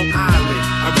 I rep Long Island,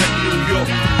 I rep New York.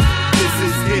 This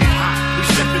is hip hop, we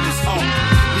stepping this off.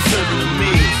 We serving the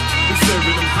meals, we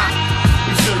serving them hot.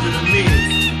 We serving the meals,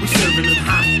 we serving them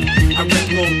hot. I rep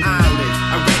Long Island,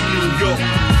 I rep New York.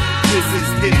 This is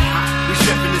hip hop, we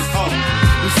stepping this off.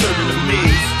 We serving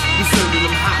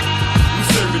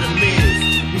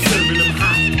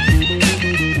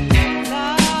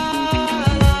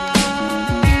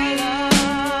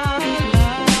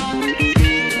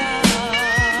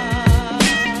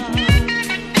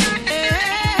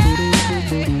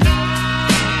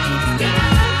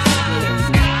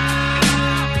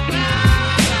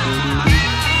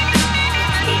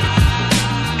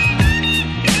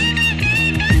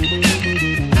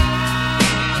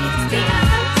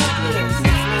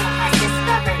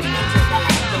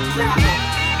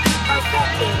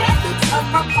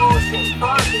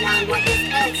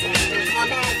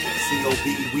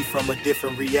lead, we from a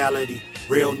different reality.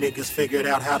 Real niggas figured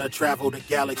out how to travel the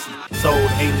galaxy.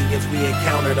 Sold aliens, we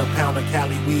encountered a pound of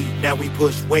Cali weed. Now we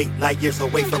push weight light years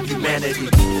away from humanity.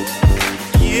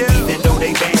 Yeah. Even though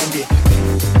they banned it,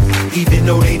 even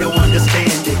though they don't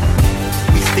understand it,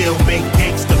 we still make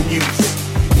gangsta music.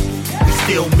 We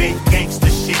still make gangsta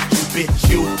shit, you bitch,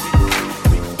 you.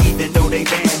 Even though they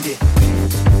banned it,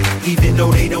 even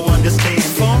though they don't understand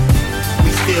it,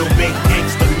 we still make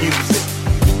gangsta music.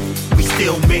 We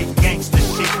still make gangsta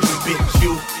shit, you bitch,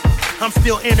 you. I'm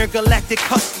still intergalactic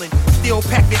hustling, still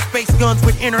packing space guns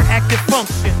with interactive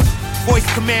function. Voice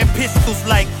command pistols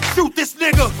like, shoot this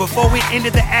nigga. Before we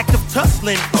ended the act of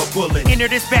tussling, a bullet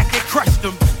entered his back and crushed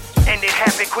him. And it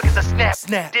happened quick as a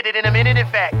snap. Did it in a minute, in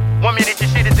fact. 1 minute your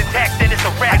shit is intact, then it's a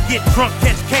wrap. I get drunk,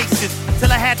 catch cases,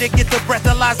 till I had to get the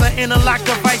breathalyzer interlock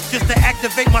device just to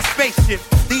activate my spaceship.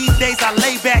 These days I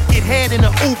lay back, get head in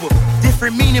an Uber.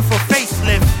 Different meaning for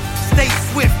facelift. Stay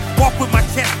swift, walk with my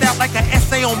chest out like an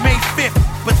essay on May 5th.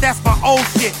 But that's my old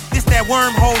shit, this that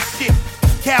wormhole shit.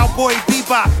 Cowboy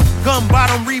bebop, gun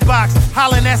bottom Reeboks,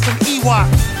 hollering at some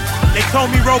Ewoks. They told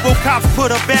me RoboCops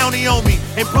put a bounty on me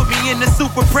and put me in the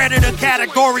super predator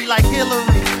category like Hillary.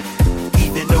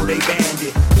 Even though they banned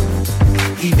it,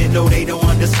 even though they don't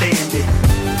understand it,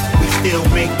 we still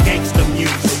make gangsta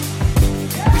music.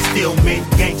 We still make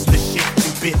gangsta shit,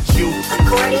 you bitch, you.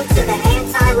 According to the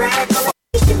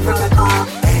anti-radicalization protocol,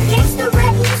 gangsta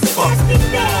rap music has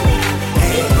been banned.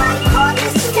 Anybody call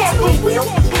this that we will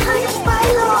be punished by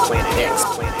law.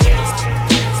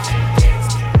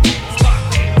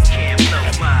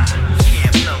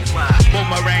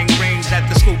 Boomerang rings at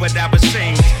the scuba diver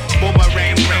sings.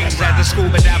 Boomerang rings at the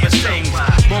scuba diver sings.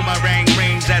 Boomerang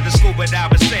rings at the scuba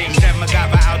diver sings. That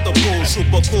Magaba out the pool,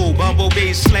 super cool,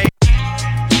 bumblebee slay.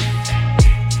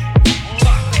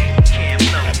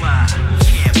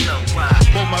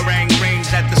 Boomerang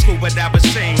rings at the scuba diver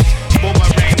sings.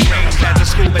 Boomerang rings at the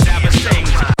scuba diver sings.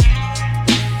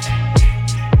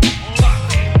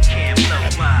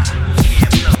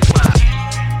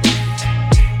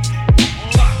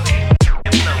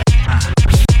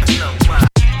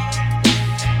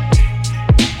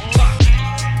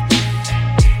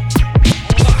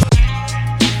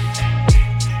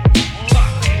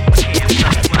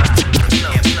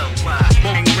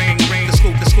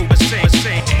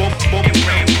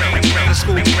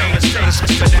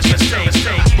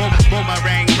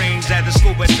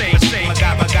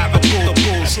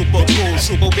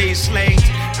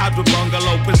 Out the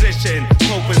bungalow position,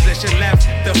 pole position left,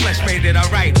 the flesh made it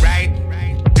alright, right?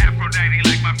 Aphrodite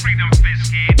like my freedom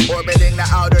fist, kid. Orbiting the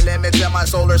outer limits of my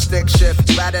solar stick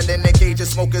shift. Rattling the cages,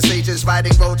 smoking sages,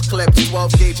 riding road clips.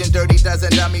 12 gauge and dirty dozen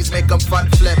dummies make them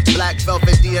front flip. Black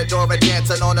velvet Deodora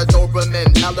dancing on a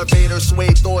Doberman. Elevator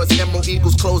sway doors, emerald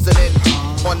eagles closing in.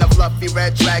 On the fluffy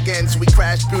red dragons, we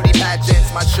crash beauty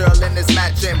pageants. My Sherlin is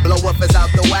matching, blow up is out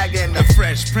the wagon. The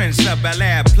Fresh Prince of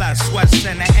Bel-Air, plus what's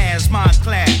in the ass,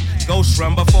 Montclair. Ghost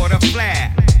run before the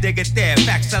flare. Dig it there,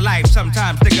 facts to life,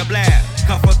 sometimes dig a blare.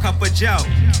 Cup of Joe,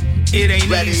 it ain't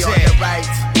ready easy. On the right,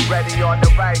 ready on the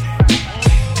right.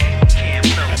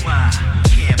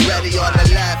 Ready on the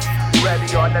left,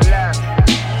 ready on the left.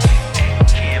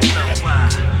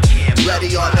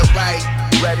 Ready on the right,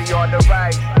 ready on the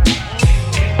right.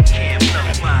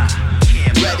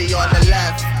 Ready on the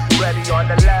left, ready on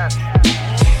the left.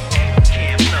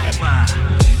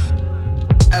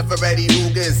 Ever ready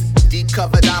Rugers, deep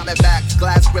cover diamondbacks,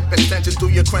 glass grip extension through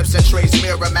your crimson trace,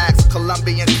 Miramax,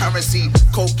 Colombian currency,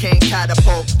 cocaine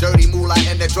catapult, dirty moolah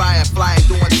in the dryer, flying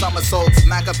doing somersaults,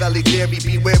 Machiavelli theory,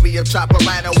 be wary of chopper,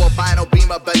 rhino, albino,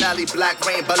 beamer, Benelli, black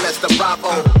rain, ballista,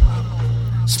 bravo.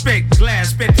 Spit glass,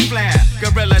 spit flare,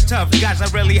 gorilla tough guys are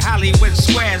really Hollywood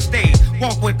squares. They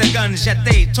walk with the guns, yet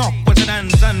they talk with the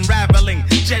guns unraveling.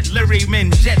 Jet Leary men,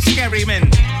 jet scary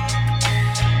men.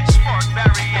 Sport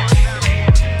barrier,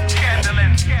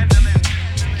 scandalin'.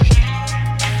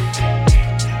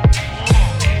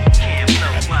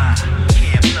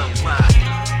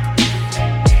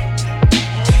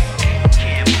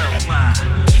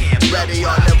 Ready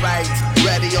on the right,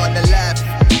 ready on the left.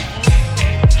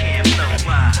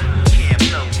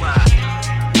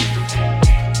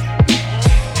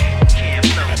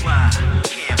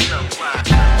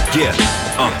 Yeah,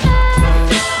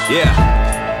 yeah.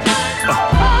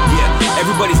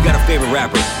 Everybody's got a favorite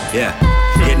rapper. Yeah,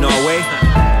 getting our way.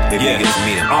 Maybe we get to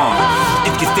meet him.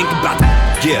 If you think about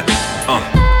that, yeah,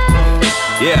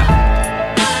 yeah,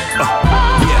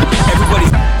 yeah.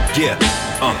 Everybody's, yeah,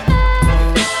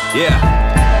 yeah,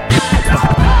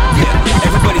 yeah.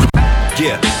 Everybody's,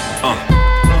 yeah,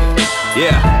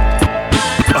 yeah,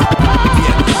 yeah.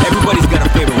 Everybody's got a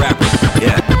favorite rapper.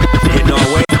 Yeah, getting our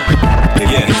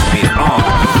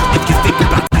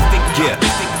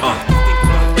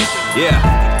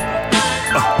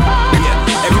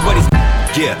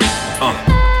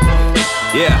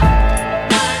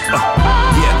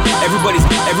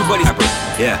Everybody's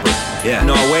yeah.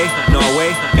 Norway,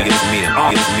 you get to meet him.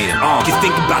 You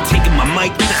think about taking my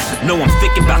mic? No, I'm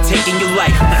thinking about taking your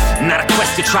life. Not a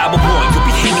quest to tribal boy, you'll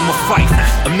be hanging my fight.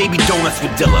 Or maybe donuts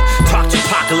with Dilla. Talk to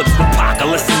apocalypse with Pac.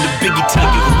 Listen to Biggie tell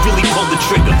you who really pulled the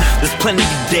trigger. There's plenty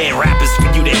of dead rappers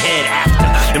for you to head after,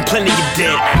 and plenty of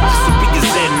dead actors so big as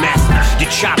Zen Master. You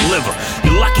chop liver.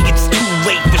 You're lucky it's too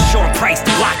late for Sean Price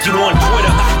to block you on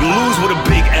Twitter. You lose with a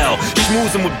big L,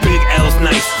 schmoozing with big L's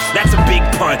nice. That's a big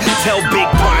pun. Tell Big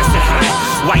Pun I said hi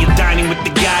while you're dining with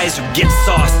the guys who get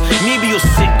sauce. Maybe you'll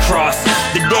sit cross.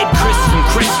 The dead Chris from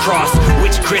Crisscross.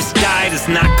 Which Chris died is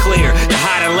not clear. The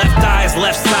hiding left eye's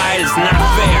left side is not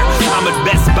fair. I'm at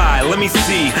Best Buy. Let me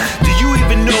see. Do you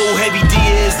even know who Heavy D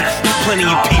is? There's plenty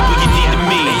of people you need to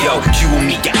meet. Yo, you will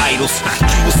meet your idols.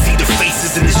 You will see the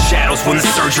faces in the shadows when the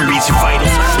surgeon reads your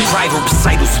vitals. Private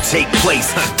recitals will take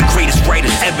place. The greatest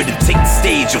writers ever to take the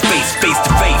stage. You'll face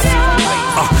to face.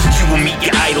 You will meet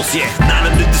your idols. Not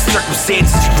under the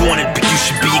circumstances you wanted, but you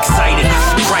should be excited.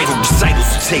 Private recitals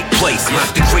will take place.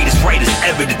 The greatest writers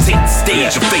ever to take the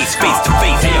stage. You'll face to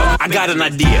face. I got an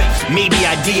idea. Maybe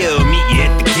idea will meet you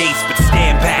at the gates, but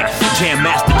stand back. Jam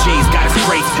Master J's got his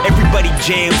grace. Everybody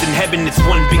jams in heaven, it's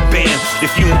one big band.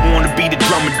 If you don't wanna be the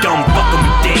drummer dumb, fuck 'em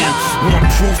with Dan. Want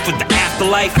proof of the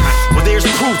afterlife? Well, there's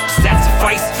proof. Does that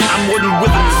suffice? I'm more than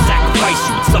willing to sacrifice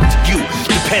you. It's up to you.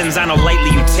 Depends on how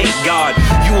lightly you take God.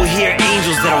 You will hear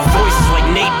angels that have voices like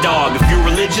Nate Dogg. If you're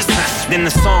religious, then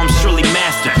the Psalms surely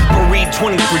mastered. But read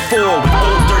 23:4 with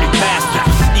Old Dirty Bastard.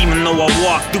 Even though I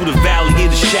walk through the valley of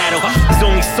the shadow, there's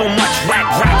only so much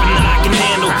rapping that I can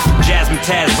handle. Jasmine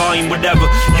Taz, volume, whatever.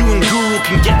 You and Guru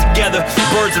can get together.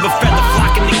 Birds of a feather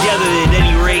flocking together. At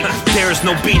any rate, there is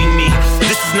no beating me.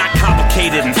 This is not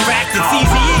complicated. In fact, it's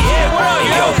easy.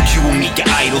 Yo, you will meet your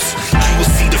idols. You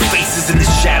will see the faces in the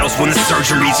shadows when the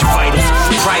surgeon reads your vitals.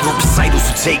 Private recitals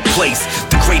will take place.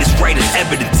 The greatest writers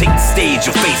ever to take the stage.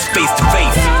 You'll face to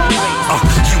face.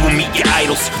 You will meet your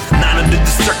idols. Not under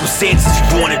the circumstances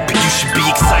you wanted, but you should be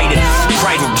excited.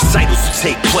 Private recitals will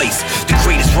take place. The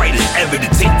greatest writers ever to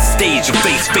take the stage. You'll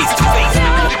face to face.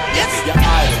 Yes, your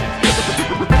idol.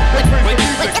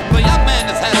 But your man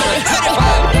has had over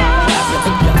 25.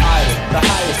 Your idol, the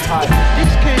highest title.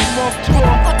 These came off tour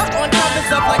on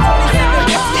covers up like 27.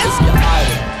 Yes, your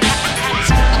idol.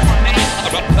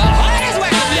 The hardest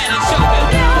record man in showbiz.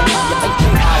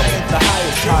 Your idol, the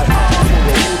highest title.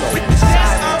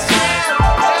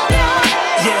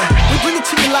 Yeah, we bring it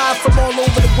to you live from all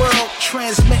over the world,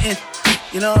 transmitting.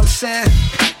 You know what I'm saying?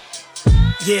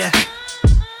 Yeah.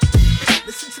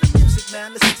 Listen to the music,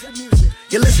 man. Listen to the music.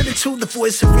 You're listening to the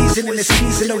voice of reason in the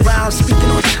season around, speaking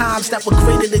on times that were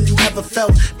greater than you ever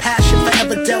felt. Passion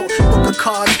forever dealt. Book of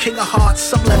cards, king of hearts,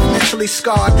 some left mentally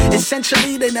scarred.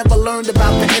 Essentially, they never learned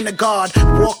about the inner God.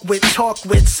 Walk with, talk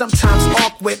with, sometimes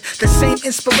awkward. The same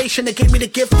inspiration that gave me the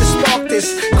gift to spark this.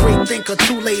 Great thinker,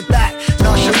 too laid back,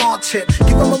 nonchalant tip.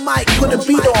 Give him a mic, put a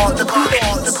beat on.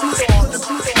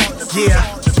 Yeah,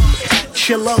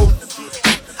 chillo.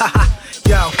 Haha,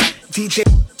 yo, DJ.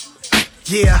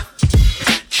 Yeah.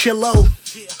 Chillo,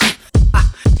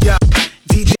 yeah,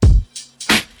 DJ,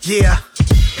 yeah,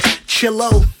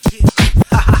 chillo,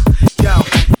 yo,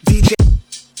 DJ,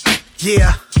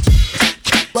 yeah,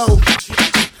 chillo,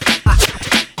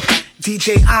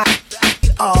 DJ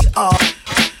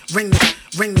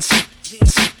ring this.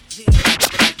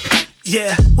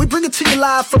 Yeah, we bring it to you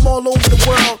live from all over the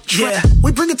world. Yeah,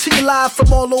 we bring it to you live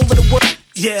from all over the world.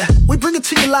 Yeah, we bring it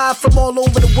to you live from all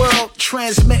over the world,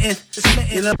 transmitting.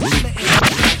 You know?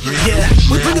 Yeah,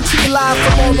 we bring it to you live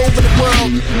from all over the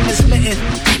world, transmitting.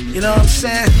 You know what I'm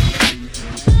saying?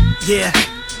 Yeah.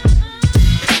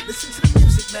 Listen to the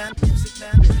music, man.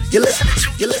 You're listening to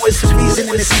your voice of reason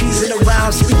in the season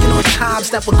around, speaking on times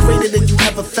that were greater than you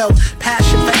ever felt.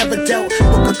 Passion forever dealt.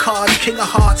 Book of cards, king of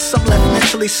hearts, some left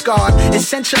mentally scarred.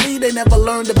 Essentially, they never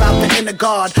learned about the inner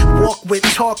God. Walk with,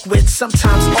 talk with,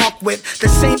 sometimes awkward. The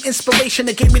same inspiration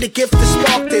that gave me the gift to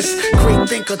spark this. Great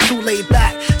thinker, too laid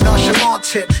back, nonchalant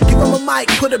tip. Give him a mic,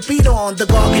 put a beat on. The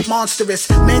God get monstrous.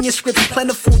 Manuscripts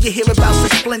plentiful, you hear about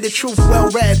such splendid truth, well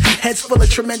read. Heads full of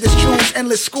tremendous jewels,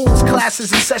 endless schools,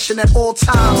 classes in session at all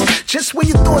times. Just when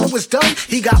you thought it was done,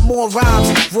 he got more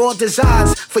rhymes, raw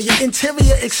designs for your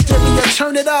interior, exterior.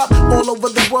 Turn it up all over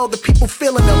the world, the people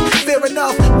feeling them. Fair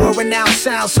enough, world-renowned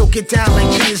sound, so get down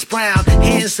like James Brown.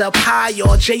 Hands up high,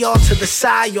 or JR to the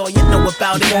side, or you know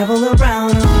about it. Travel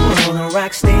around the world on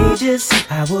rock stages,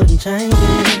 I wouldn't change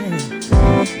it.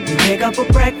 We wake up for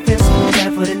breakfast,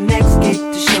 prepare for the next gig,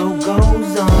 the show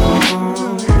goes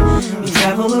on. We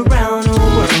travel around the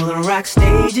world on rock rock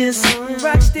stages.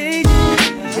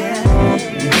 Yeah.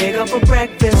 You wake up for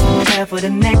breakfast, prepare for the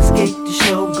next gig, the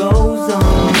show goes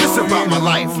on. It's about my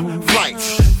life,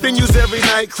 flights. Venues every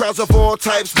night, crowds of all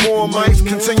types, more mics,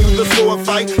 continue the sword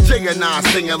fight. Jay and I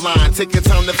sing a line, take your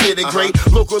time to fit it great.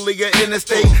 Locally or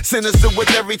interstate, sinister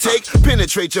with every take.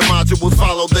 Penetrate your modules,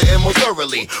 follow the MO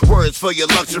thoroughly. Words for your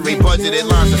luxury, budgeted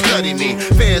lines to study me.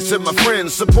 Fans to my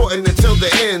friends, supporting until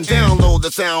the end. Download the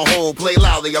sound hole, play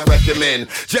loudly, I recommend.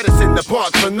 Jettison the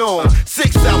parts for known,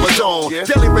 6 hours on.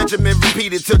 Daily regimen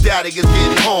repeated till daddy is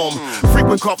getting home.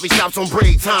 Frequent coffee shops on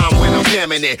break time when I'm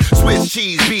jamming it. Swiss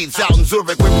cheese beats out in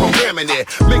Zurich with programming it,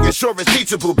 making sure it's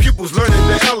teachable, pupils learning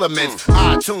the elements.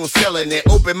 iTunes selling it,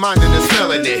 open-minded and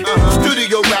smelling it.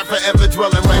 Studio rap forever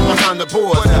dwelling right behind the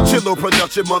boards. Chillo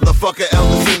production, motherfucker,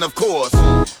 Ellison, of course.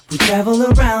 We travel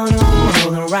around the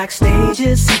world on rock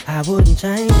stages, I wouldn't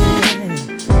change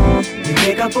it. We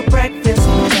wake up for breakfast,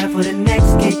 prepare for the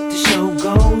next gig, the show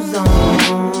goes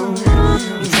on.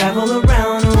 We travel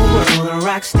around the world on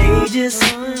rock stages,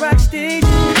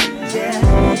 yeah.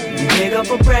 We wake up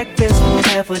for breakfast,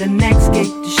 prepare for the next gig,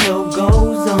 the show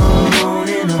goes on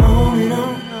and on and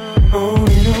on, on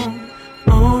and on,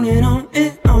 on and on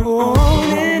and on,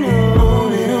 on and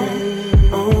on, and on,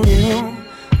 on and on,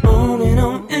 on and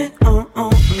on and on,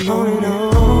 on and on, on and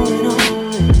on,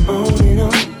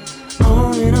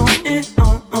 on and on, on and on and on,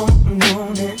 on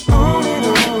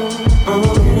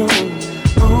and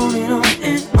on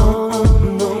and on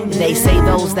and on. They say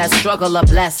those that struggle are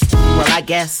blessed. Well, I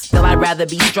guess, still I'd rather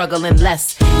be struggling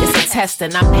less. It's a test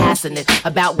and I'm passing it.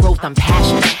 About growth, I'm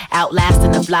passionate.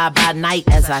 Outlasting the fly by night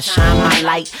as I shine my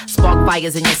light. Spark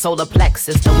fires in your solar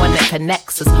plexus. The one that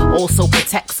connects us, also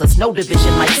protects us. No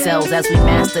division like cells as we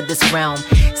master this realm.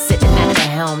 Sitting at the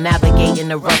helm, navigating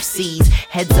the rough seas.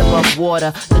 Heads above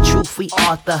water, the truth we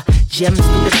author. Gems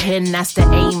through the pen, that's the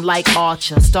aim like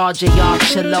Archer. Star J.R.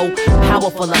 Chillo,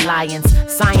 powerful alliance.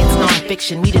 Science,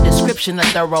 non-fiction, read a description of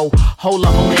thorough. Hole a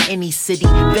hole in any city,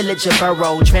 village or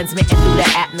borough. Transmitting through the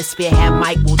atmosphere, have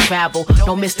mic will travel.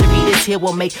 No mystery, this here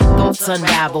will make thoughts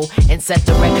unravel. And set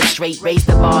the record straight, raise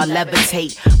the bar,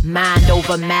 levitate. Mind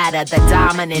over matter, the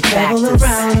dominant factors. Travel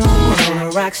around the world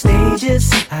on rock stages,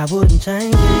 I wouldn't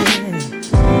change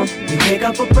it. We wake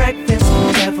up for breakfast,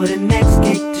 prepare for the next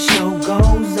gig, the show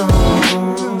goes on.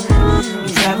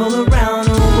 We travel around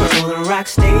the world on rock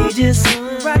stages,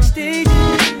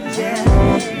 yeah.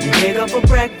 We wake up for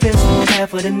breakfast, prepare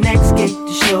for the next gig,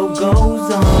 the show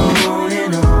goes on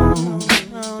and on.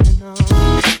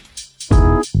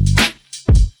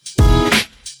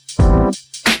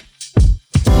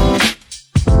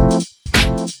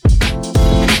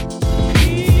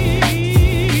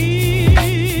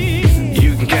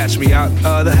 You can catch me out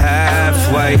other half,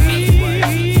 like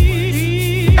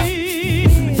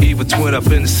even twin up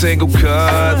in the single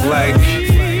cut, like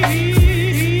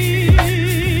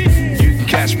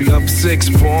catch me up 6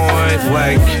 point,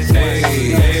 like, hey,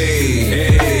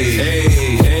 hey, hey,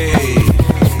 hey, hey.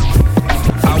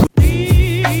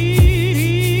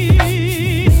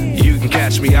 You can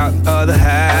catch me out other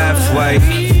half, like,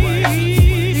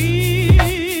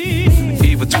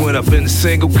 even twin up in the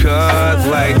single cut,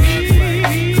 like,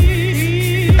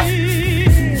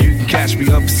 you can catch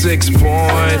me up 6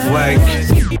 point, like,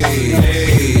 hey, hey,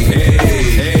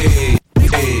 hey, hey.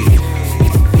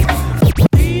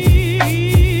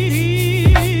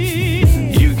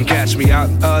 Catch me out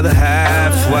other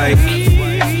half, like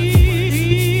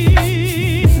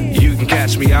you can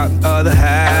catch me out other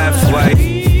half, like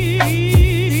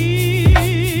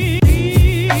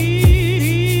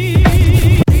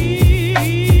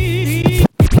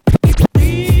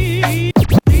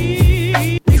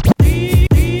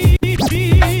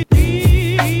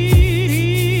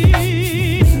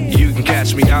you can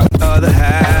catch me out other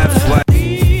half, like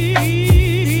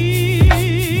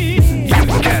you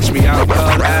can catch me out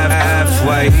other half,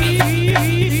 like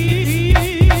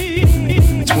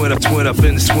twin up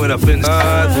in the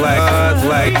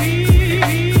like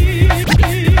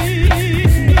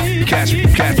catch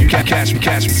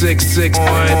me 6 point,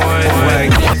 like point,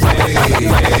 like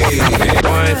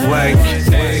point, like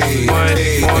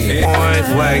point,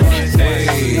 like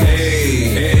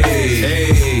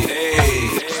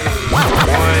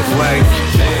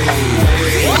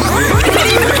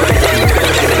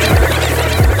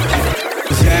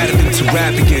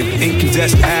extravagant.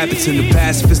 Incandescent habits and the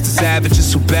pacifist, the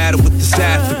savages who battle with this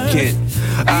African.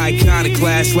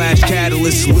 Iconoclast /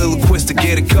 catalyst, soliloquist to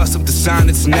get accustomed to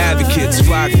sonnets and advocates.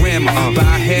 Fly grammar, buy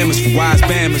hammers for wise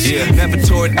bammers. Never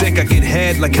tore a dick, I get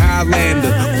head like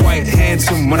Highlander. Quite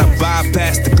handsome when I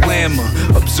bypass the glamour.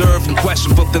 Observe and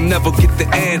question, but they'll never get the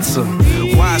answer.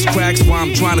 Wise cracks while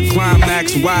I'm trying to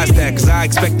climax. Why is that? Cause I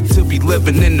expected to be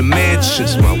living in the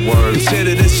mansions. My word.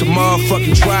 Consider this a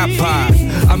motherfucking tripod.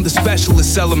 I'm the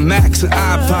specialist selling Macs and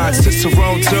iPods.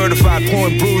 Cicerone certified,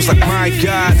 pouring brews like my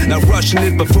God. Not rushing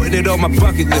it, but putting it on my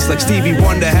bucket list. Like Stevie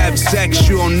Wonder having sex,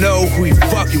 you don't know who you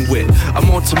fucking with. I'm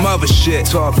on some other shit,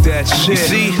 talk that shit.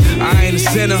 See, I ain't a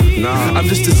sinner, I'm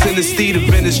just a synesthete of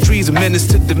industries. A menace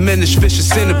to diminish vicious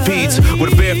centipedes.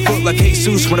 With a bare foot like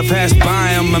Jesus when I pass by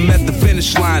him. I'm at the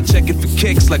finish line, checking for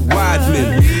kicks like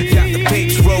Weidman. Got the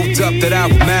papes rolled up that I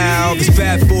would mouth. This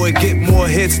bad boy get more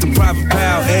hits than Private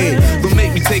Pal. Hey, don't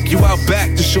make me take you out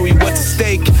back to show you what's at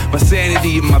stake. My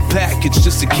sanity in my package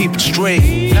just to keep it straight.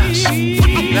 Yes,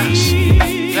 yes,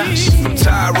 yes. From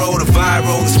Tyro to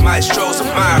viral, this maestro's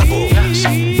admirable. Yes,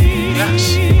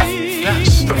 yes,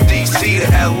 yes. From DC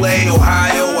to LA,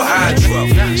 Ohio, or Hydro.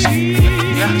 Yes,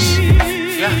 yes,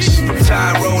 yes. From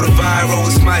Tyro to viral,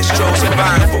 this maestro's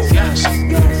admirable. Yes,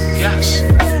 yes,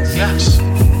 yes.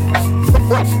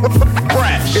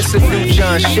 It's a new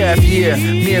John Shaft year.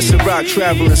 Me and Ciroc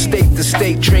traveling state to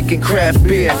state, drinking craft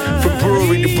beer from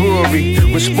brewery to brewery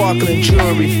with sparkling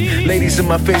jewelry. Ladies in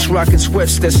my face rocking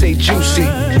sweats that say juicy.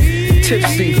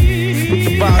 Tipsy with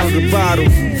the bottle to bottle.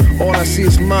 All I see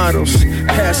is models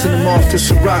passing them off to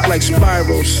Ciroc like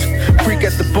spirals. Freak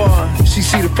at the bar, she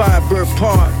see the Firebird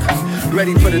Park.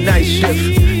 Ready for the night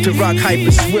shift to rock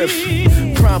hyper swift.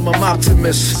 Prime, I'm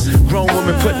optimist. Grown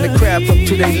woman putting the craft up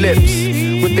to their lips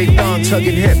with they thongs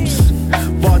hugging hips.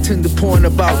 Bartender pouring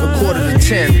about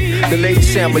 9:45. The ladies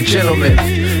say I'm a gentleman.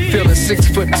 Feeling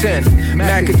 6'10",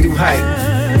 McAdoo height.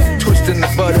 Twisting the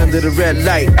butt under the red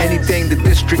light. Anything the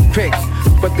district pick,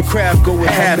 but the craft go with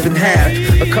half and half.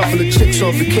 A couple of chicks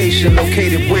on vacation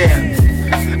located where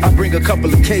I bring a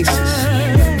couple of cases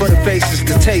for the faces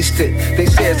to taste it. They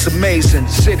say it's amazing,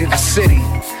 city to city.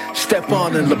 Step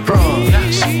on in LeBron.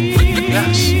 Yes,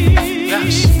 yes,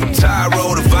 yes. From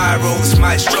Tyro to viral, this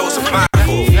maestro's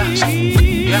admirable. Yes,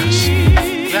 yes,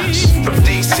 yes. From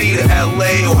DC to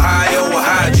LA, Ohio, or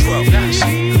Hydro. Yes,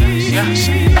 yes,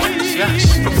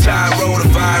 yes. From Tyro to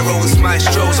viral, this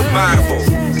maestro's admirable.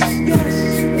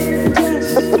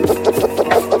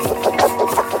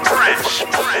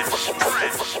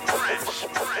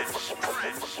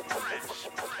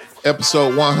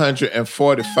 Episode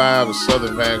 145 of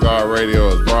Southern Vanguard Radio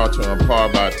is brought to you in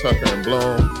part by Tucker and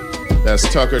Bloom. That's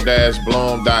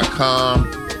tucker-bloom.com.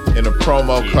 In the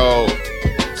promo code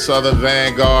Southern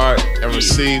Vanguard and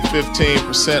receive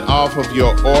 15% off of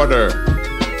your order.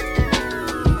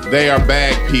 They are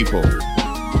bag people.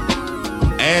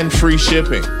 And free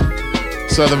shipping.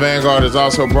 Southern Vanguard is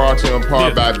also brought to you in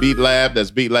part by Beat Lab. That's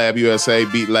Beat Lab USA,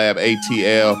 Beat Lab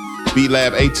ATL, Beat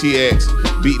Lab ATX,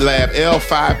 Beat Lab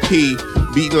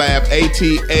L5P, Beat Lab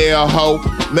ATL Ho.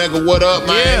 Mega, what up,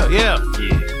 man? Yeah.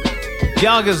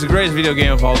 Galaga is the greatest video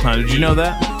game of all time. Did you know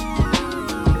that?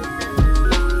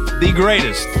 The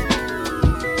greatest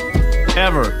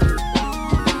ever.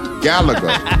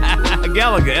 Galaga.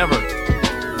 Galaga ever.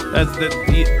 That's the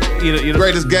you know.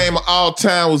 Greatest game of all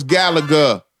time was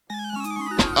Galaga.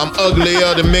 I'm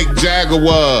uglier than Mick Jagger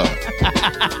was.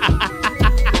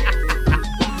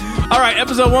 All right,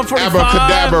 episode 145.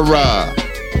 Abracadabra.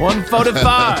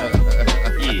 145.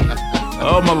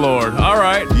 Oh, my Lord. All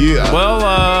right. Yeah. Well,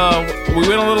 we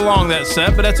went a little long that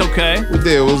set, but that's okay. We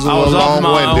did. It was a I little was off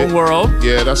long-winded. my own world.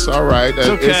 Yeah, that's all right. It's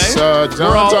okay. John's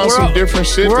on some different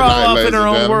shit we're tonight, all up ladies in our and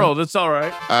own gentlemen. world. It's all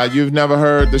right. You've never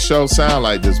heard the show sound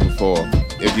like this before.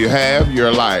 If you have, you're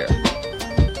a liar.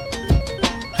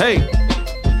 Hey.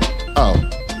 Oh.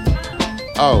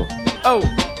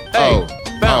 Hey.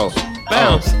 Bounce.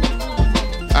 Bounce.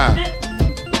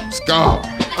 Scar.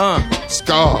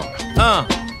 Scar.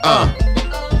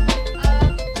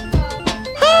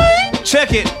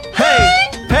 Check it.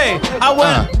 Hey. I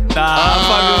went. Boy.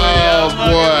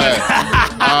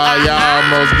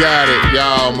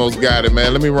 Y'all almost got it,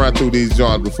 man. Let me run through these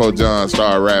joints before John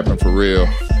started rapping for real.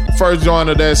 First joint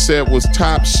of that set was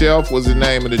Top Shelf, was the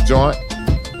name of the joint.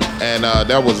 And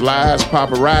that was Lies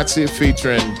Paparazzi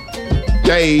featuring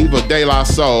Dave or De La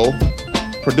Soul,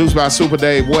 produced by Super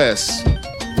Dave West.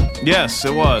 Yes,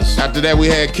 it was. After that, we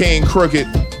had King Crooked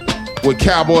with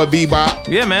Cowboy Bebop.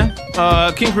 Yeah, man.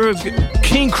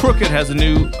 King Crooked has a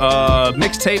new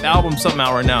mixtape album, something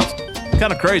out right now. It's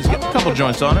kind of crazy. Got a couple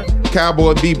joints on it.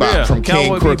 Cowboy Bebop from King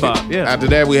Cowboy Crooked. Bebop, yeah. After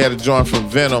that, we had a joint from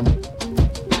Venom,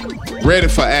 Ready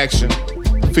for Action,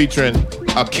 featuring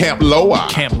a Camp Loa.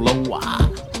 Camp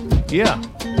Loa. Yeah.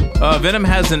 Venom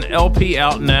has an LP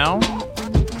out now.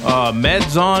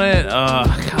 Meds on it.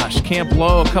 Camp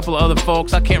Low, a couple of other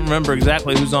folks. I can't remember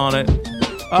exactly who's on it.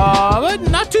 But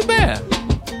not too bad.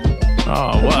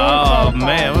 Oh, wow.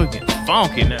 Man, we're getting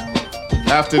funky now.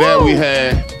 After that, we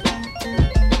had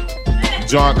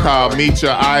John called Meet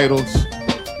Your Idols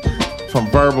from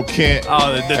Verbal Kent.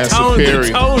 Oh, the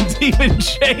tone's even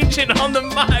changing on the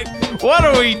mic. What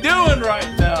are we doing right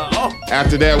now? Oh.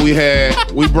 After that, we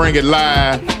had We Bring It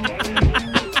Live.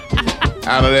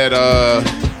 Out of that,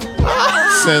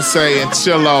 Sensei and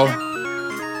Chillo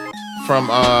from,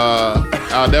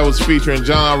 that was featuring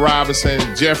John Robinson,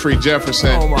 Jeffrey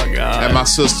Jefferson. Oh my God. And my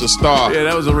sister Star. Yeah,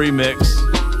 that was a remix.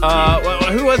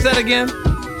 Who was that again?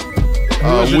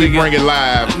 We Bring It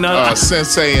Live.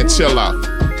 Sensei and Chillo.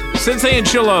 Sensei and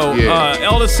Chillo. Yeah.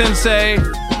 Elda Sensei,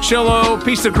 Chillo,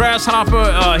 Piece of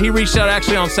Grasshopper. He reached out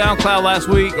actually on SoundCloud last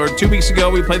week or 2 weeks ago.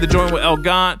 We played the joint with El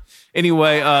Gant.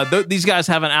 Anyway, these guys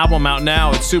have an album out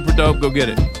now. It's super dope. Go get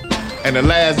it. And the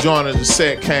last joint of the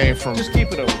set came from Just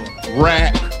keep it over.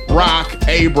 Rock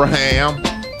Abraham.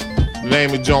 The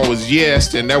name of the joint was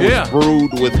Yes, and that was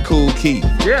brewed with Cool Keith.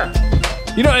 Yeah.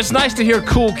 You know, it's nice to hear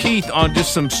Cool Keith on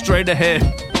just some straight ahead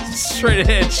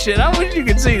shit. I wish you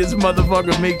could see this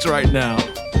motherfucker Meeks right now.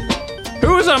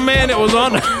 Who was our man that was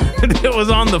on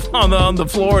on the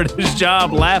floor at his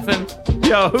job laughing?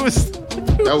 Yo, who's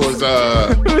that was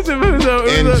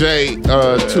NJ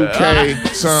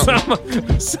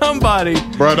 2K somebody.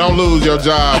 Bro, don't lose your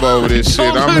job over this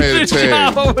shit. I'm here to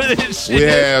tell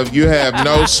you. You have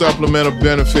no supplemental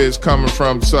benefits coming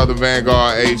from Southern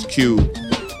Vanguard HQ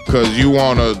because you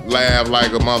want to laugh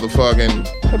like a motherfucking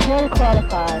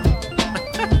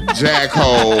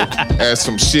jackhole at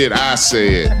some shit I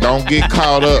said. Don't get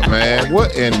caught up, man.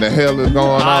 What in the hell is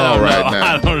going on right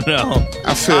now? I don't know.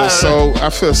 I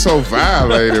feel so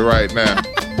violated right now.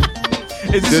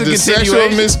 Is this Did the sexual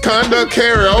misconduct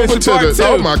carry over to the?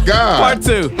 Oh my God! Part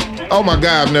 2. Oh my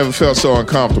God! I've never felt so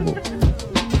uncomfortable.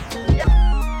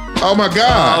 Oh my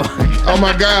God! Oh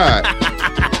my God!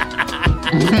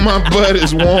 My butt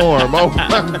is warm. Oh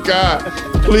my God!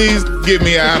 Please get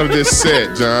me out of this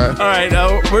set, John. All right,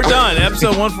 we're done.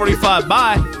 Episode 145.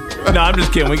 Bye. No, I'm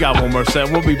just kidding. We got one more set.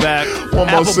 We'll be back. One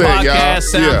more Apple set,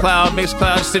 Podcast, y'all. SoundCloud,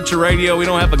 Mixcloud, Stitcher Radio. We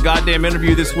don't have a goddamn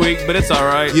interview this week, but it's all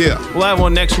right. Yeah. We'll have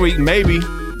one next week, maybe.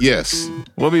 Yes.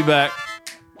 We'll be back.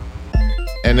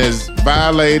 And as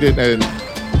violated and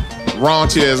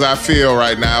raunchy as I feel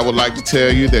right now, I would like to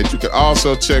tell you that you can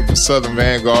also check for Southern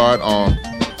Vanguard on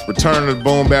Return of the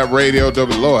Boom Bap Radio,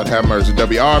 Lord have mercy,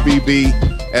 WRBB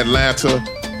Atlanta,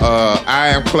 I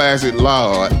Am Classic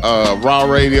Lord,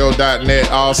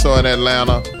 rawradio.net also in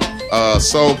Atlanta,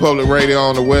 Soul Public Radio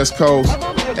on the West Coast,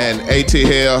 and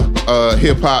ATL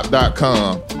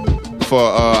hiphop.com for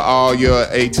all your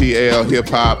ATL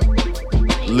hip-hop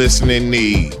listening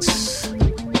needs.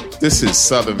 This is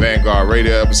Southern Vanguard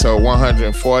Radio episode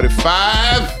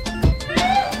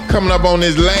 145. Coming up on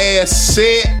this last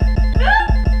set.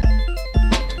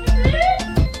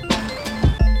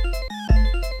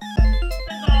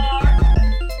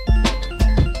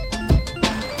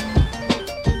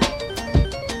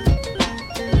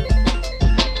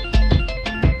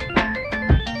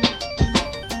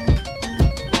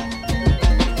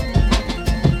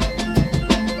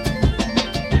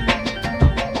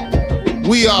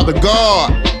 We are the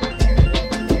God.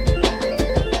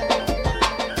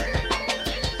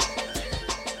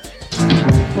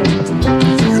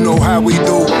 You know how we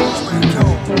do.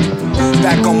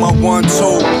 Back on my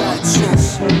 1-2.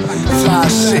 Fly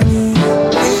shit.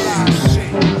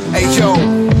 Hey yo.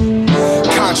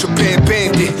 Contraband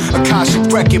bandit.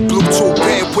 Akashic record. Bluetooth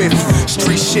bandwidth.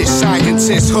 Street shit.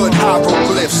 Scientists. Hood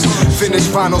hieroglyphs.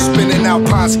 Finished vinyl spinning out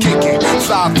ponds kicking.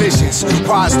 Fly visions.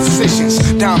 Wise decisions.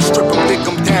 Down strip them. Dig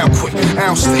them down quick.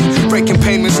 Ounce-ly. Breaking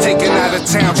payments. Taking out of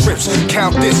town trips.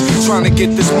 Count this. Trying to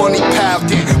get this money piled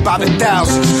in. By the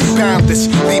thousands. Boundless.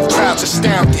 Leave crowds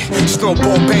astounded.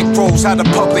 Snowball bankrolls out of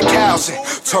public housing.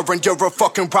 Turin, you're a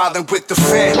fucking riding with the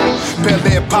fan. Bel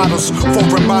Air bottles.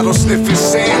 Foreign models sniffing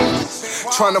sand.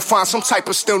 Trying to find some type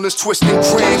of stillness, twisting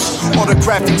grams.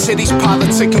 Autographing titties,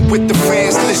 politicking with the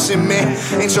fans. Listen, man,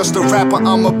 ain't just a rapper,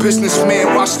 I'm a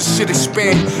businessman. Watch the shit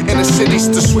expand. In the cities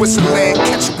to Switzerland,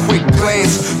 catch a quick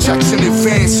glance. Checks in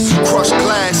advance, crush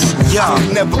glass. Y'all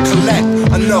never collect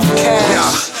enough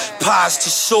cash. Pies to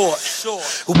short,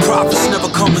 who profits never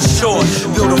coming short.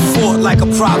 Build a fort like a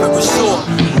private resort.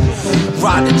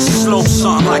 Riding the slope,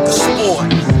 something like a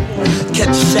sport.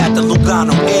 Catch us at the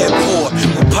Lugano airport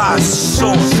with pies and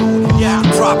sauce.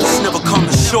 Profits never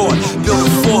coming short. Build a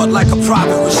fort like a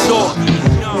private resort.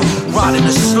 Riding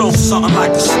the slope, something like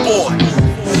a sport.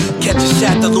 Catch us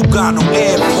at the Lugano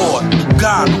airport.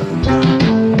 Lugano.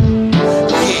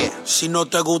 Yeah, si no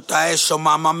te gusta eso,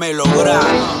 mamá me lo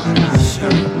grano.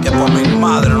 Que pa' mi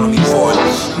madre no me importa.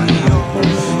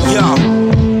 Yo.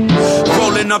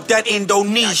 Rolling up that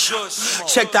Indonesia.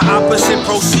 Check the opposite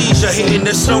procedure. Hitting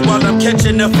the slow while I'm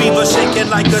catching the fever, shaking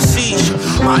like a seizure.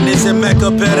 Mine is a mecca,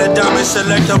 better diamond.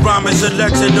 Select the rhyming,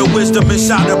 selecting the wisdom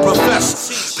inside the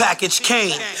professor. Package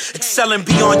came, excelling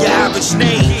beyond your average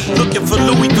name. Looking for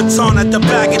Louis Vuitton at the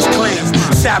baggage claims.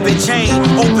 Savage aim,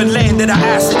 open land that I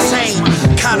ascertain.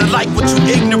 Kinda like what you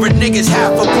ignorant niggas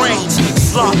have for brains.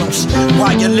 Slaughter's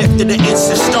while you lifted the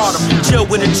instant stardom. Chill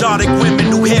with exotic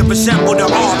women who hair resemble the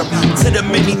autumn. To the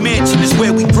mini mansion is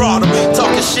where we brought them.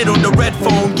 Talking shit on the red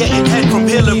phone, getting head from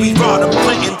Hillary Rodham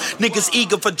Clinton. Niggas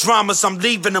eager for dramas, I'm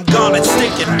leaving them gone and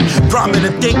stinking.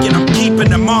 Prominent thinking, I'm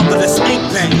keeping a marvelous ink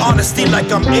pen. Honesty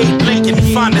like I'm Abe Lincoln.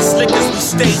 Find the slickers, we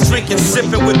stay drinking,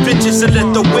 sipping with bitches and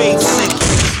let the waves sink.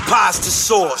 Pies to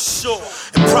source,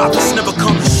 and profits never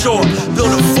coming short.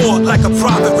 Build a fort like a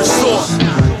private resort.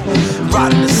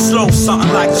 Riding the slope,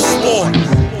 something like a sport.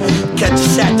 Catch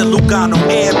us at the Lugano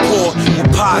airport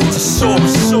with pies to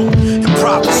source. And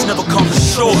profits never coming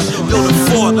short. Build a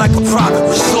fort like a private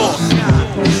resort.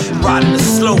 Riding the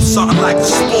slope, something like a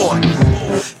sport.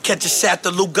 Catch us at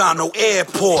the Lugano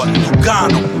airport.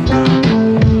 Lugano.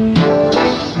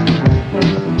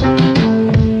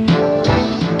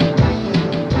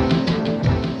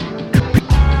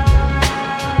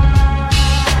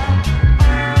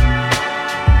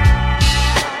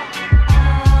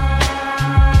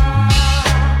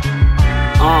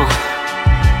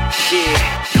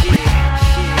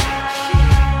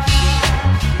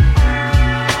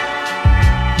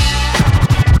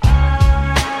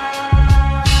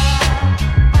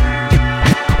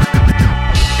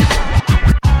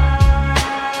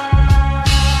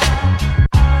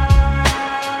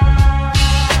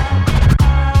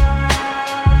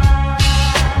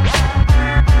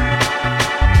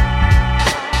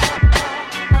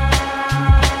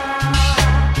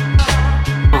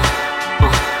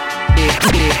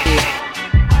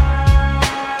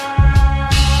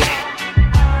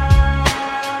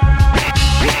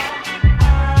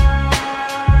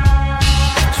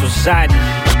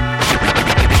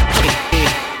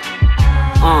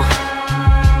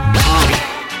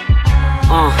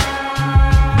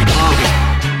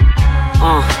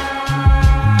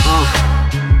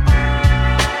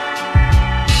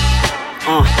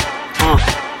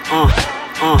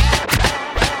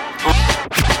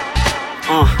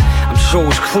 I'm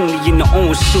George Clooney in the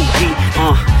orange suit,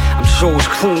 I'm George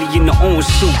Clooney in the orange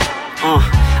suit, I'm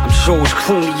George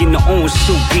Clooney in the orange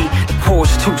suit, the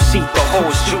Porsche 2-seat, the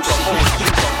horse juicy.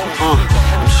 I'm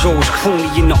George Clooney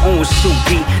in the orange suit,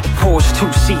 the Porsche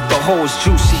 2-seat, the horse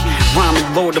juicy. Rhyming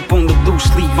Lord up on the loose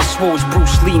leaf, my sword's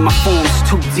Bruce Lee, my form's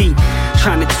too deep.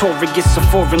 Trying to tour and get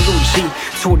Sephora and Luigi.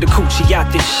 Tore the coochie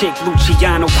out this chick,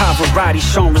 Luciano Pavarotti,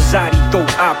 Sean Rosati,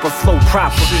 dope opera, flow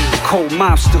proper. Cold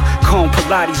mobster, calm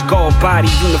Pilates, guard body,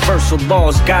 universal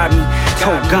laws guide me.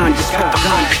 Told Gandhi,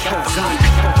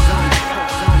 Society,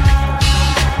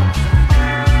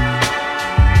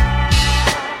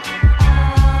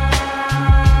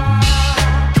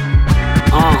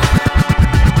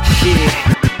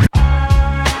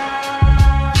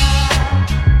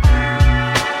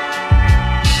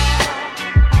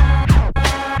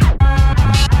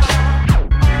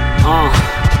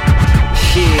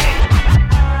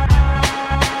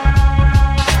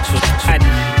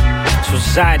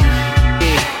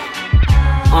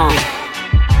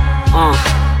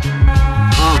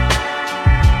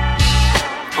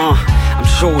 I'm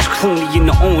George Clooney in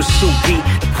the orange suit, the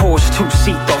Porsche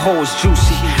 2-seat, the horse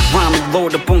juicy. Rhyming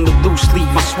Lord up on the loose leaf,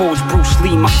 my sword's Bruce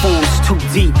Lee, my form's too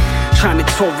deep. Trying to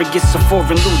tour and get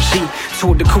Sephora and Luigi.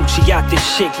 Tore the coochie out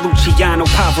this chick, Luciano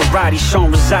Pavarotti,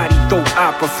 Sean Rosati, dope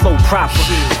opera, flow proper.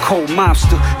 Cold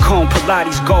mobster, calm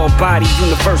Pilates, guard body,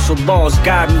 universal laws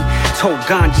guide me. Told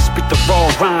Gandhi, spit the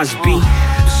raw rhymes, B.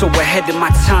 So ahead of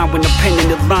my time when I'm penning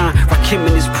the line. Rakim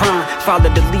in his prime, follow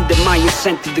the leader, my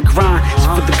incentive to grind. It's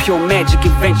for the pure magic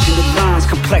invention of lines,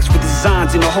 complex with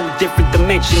designs in a whole different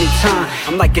dimension in time.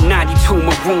 I'm like a 92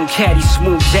 maroon caddy,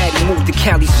 smooth daddy, move to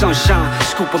Cali sunshine.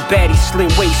 Scoop a baddie, slim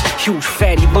waist, huge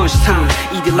fatty lunchtime.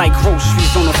 Eat it like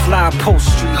groceries on a fly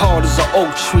upholstery, hard as an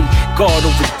oak tree, guard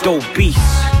over dope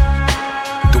beasts.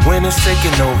 The wind is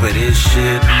taking over this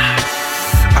shit.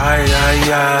 Aye, aye,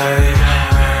 aye.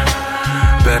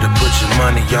 Better put your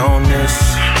money on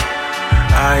this.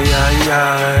 Ay, ay,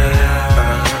 ay.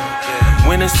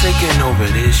 When it's taking over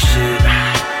this shit.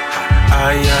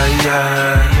 Ay, ay,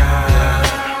 ay.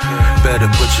 Better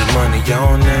put your money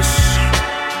on this.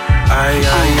 Ay,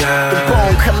 ay, ay. The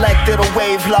bone collector, the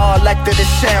wave law elected, the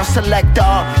sound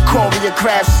selector.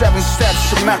 Choreograph 7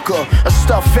 steps to Mecca. A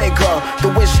stuffed figure,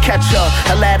 the wish catcher.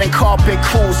 Aladdin carpet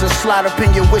cruiser, slide up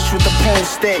in your wish with the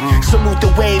broomstick. Salute the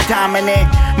wave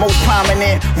dominant, most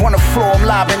prominent. Run the floor, I'm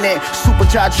lobbing it.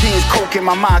 Supercharged jeans, coke in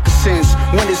my moccasins.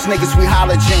 Winners niggas, we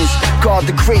halogens. Guard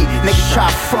the creek, niggas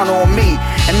try front on me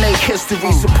and make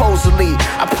history supposedly.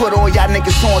 I put all y'all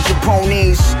niggas on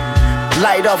jabronis.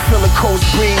 Light up, feel the coast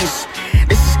breeze.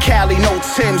 This is Cali, no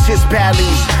Timbs, just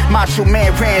Bally's. Macho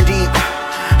Man Randy,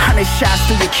 100 shots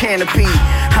through your canopy.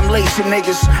 I'm lacing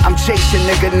niggas, I'm Jason,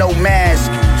 nigga, no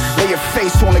mask. Lay your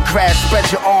face on the grass, spread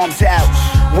your arms out.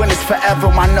 When it's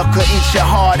forever, my knuckle eat your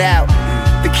heart out.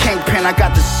 The kingpin, I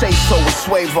got the say so with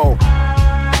Suevo.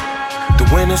 The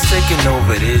winner's taking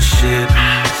over this shit.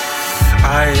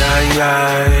 Ay, ay,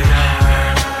 ay.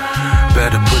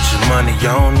 Better put your money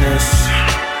on this.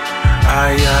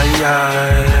 Ay, ay,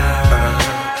 ay.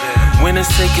 When it's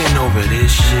taking over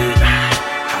this shit.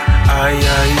 Ay,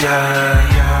 ay, ay.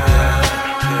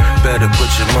 Better put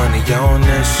your money on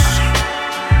this.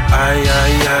 Ay,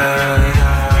 ay, ay.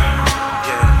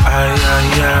 Ay,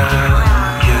 ay, ay.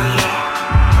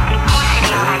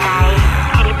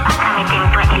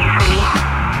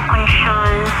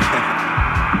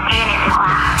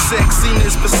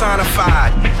 Sexiness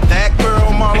personified. That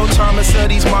girl, Marlo Thomas of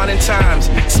these modern times.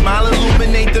 Smile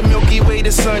illuminate the Milky Way,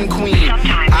 the Sun Queen.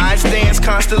 Eyes dance,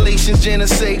 constellations, je ne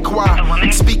sais quoi.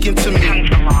 Speaking to me,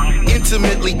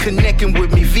 intimately connecting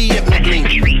with me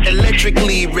vehemently.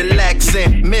 Electrically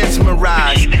relaxing,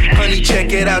 mesmerized. Honey,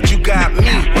 check it out, you got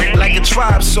me. Like a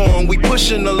tribe song, we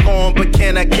pushing along, but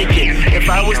can I kick it? If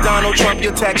I was Donald Trump,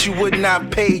 your tax you would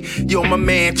not pay. Yo, my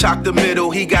man, Chalk the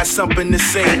Middle, he got something to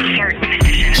say.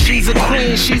 She's a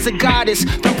queen, she's a goddess.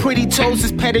 Them pretty toes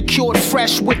is pedicured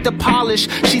fresh with the polish.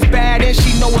 She's bad and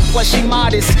she know it, plus she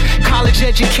modest. College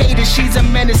educated, she's a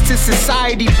menace to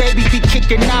society. Baby be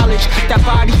kicking knowledge. That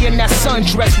body in that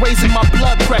sundress, raising my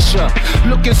blood pressure.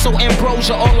 Looking so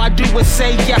ambrosia, all I do is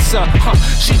say yes sir.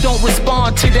 She don't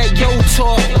respond to that yo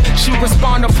talk. She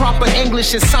respond to proper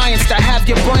English and science to have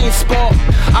your brain spark.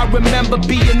 I remember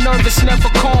being nervous, never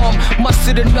calm.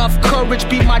 Mustered enough courage,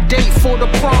 be my date for the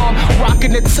prom.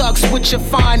 Rocking the tux with your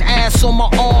fine ass on my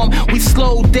arm. We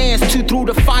slow dance to Through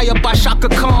the Fire by Shaka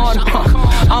Khan.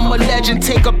 I'm a legend,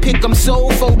 take a pic, I'm so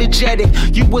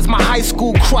photogenic. You was my high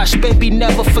school crush, baby,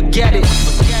 never forget it.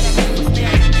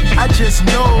 I just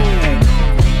know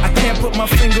I can't put my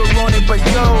finger on it, but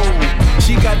yo,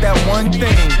 she got that one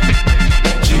thing.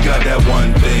 She got that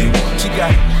one thing.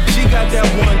 She got that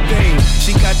one thing.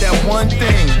 She got that one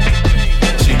thing.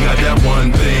 She got that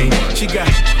one thing.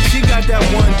 She got that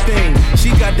one thing. She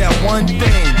got that one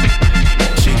thing.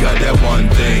 She got that one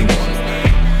thing.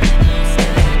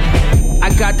 I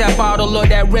got that bottle of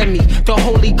that Remy. The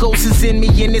Holy Ghost is in me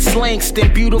and it's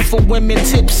Langston. Beautiful women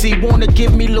tipsy, wanna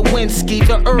give me Lewinsky.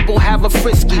 The herbal have a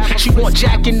frisky. She want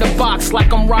Jack in the Box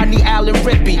like I'm Rodney Allen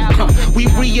Rippy. We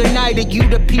reunited, you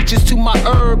the peaches to my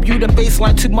herb. You the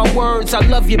baseline to my words. I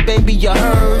love you, baby, you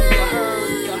heard.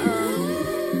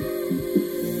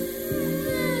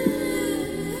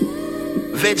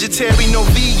 Vegetarian, no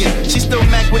vegan. She still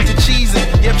mac with the cheesing.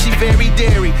 Yep, she very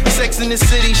dairy. Sex in the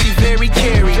City, she very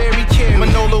carry.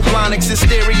 Manolo Blahnik is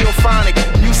stereophonic.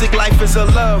 Music life is a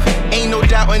love. Ain't no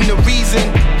doubt in the reason.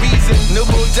 No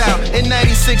doubt. In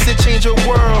 96 it changed her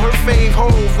world. Her fave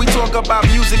Hove. We talk about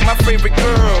music, my favorite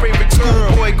girl.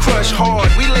 Schoolboy crush hard.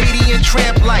 We lady and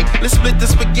tramp like. Let's split the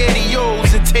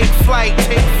spaghettios and take flight.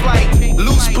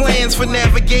 Loose plans for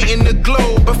navigating the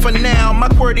globe. But for now, my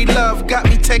QWERTY love got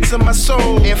me texting my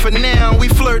soul. And for now, we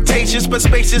flirtatious, but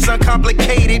space is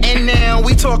uncomplicated. And now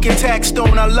we talking tax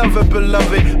stone. I love it,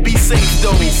 beloved. Be safe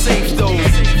though.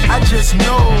 I just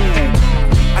know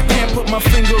I can't put my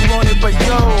finger on it, but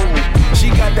yo, she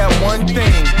got that one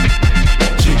thing.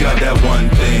 She got that one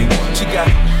thing.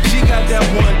 She got that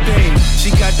one thing.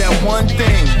 She got that one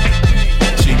thing.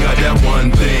 She got that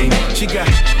one thing.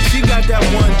 She got that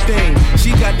one thing.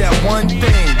 She got that one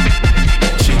thing.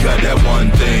 She got that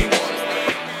one thing.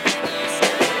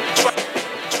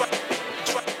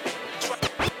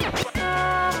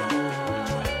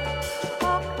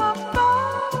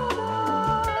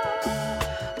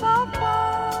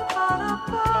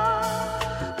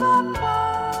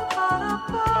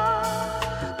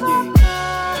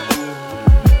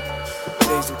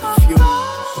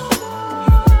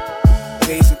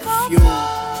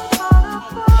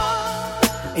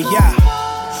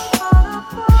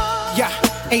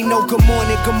 Ain't no good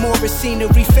morning, Gomorrah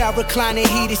scenery, foul reclining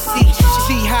heated seat.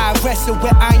 See how I wrestle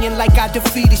with iron like I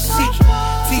defeated sheep.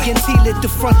 TNT lit the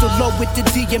frontal lobe with the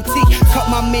DMT. Cut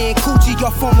my man Coochie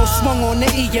off, almost swung on the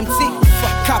EMT.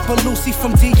 Copper Lucy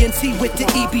from DNT with the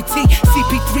EBT.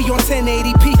 CP3 on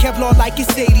 1080p, Kevlar like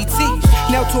it's 80T.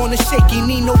 Now on the shaky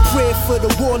knee, no prayer for the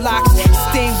warlocks.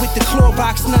 Stained with the claw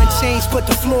box, none changed but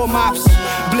the floor mops.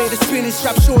 Blade of spinning,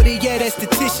 strap shorty, yeah, that's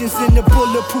estheticians. In the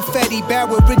bulletproof Eddie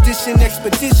Barrow edition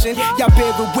expedition. Y'all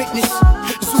bear a witness.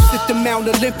 Zeus at the Mount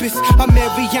Olympus. I'm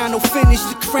Mariano, finish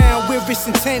the crown where it's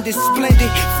intended. Splendid.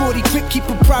 40 grip, keep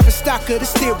a private stock of the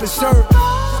steel reserve.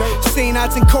 St.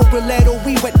 Odds and Corraleto,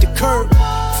 we wet the curb.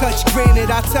 Touch granite,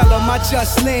 I tell them I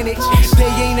just landed. They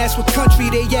ain't ask what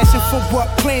country, they asking for what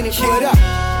planet. What up?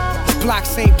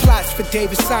 Blocks ain't plots for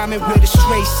David Simon with a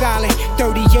straight silent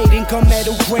 38 in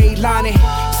gunmetal gray lining.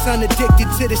 Son addicted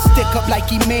to the stick up like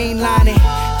he mainlining.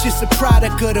 Just a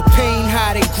product of the pain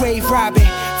hiding, grave robbing.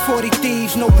 40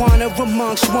 thieves, no one of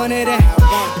amongst one of them.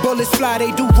 Bullets fly,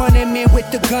 they do run them in with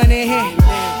the gun in hand.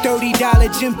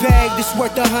 $30 gym bag, that's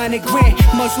worth 100 grand.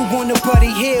 Muzzle on the Buddy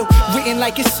Hill, written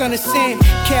like it's Son of Sam.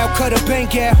 Cal cut a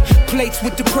Bengal, plates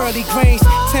with the pearly grains.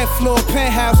 10th floor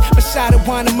penthouse, beside of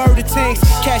wine and murder tanks.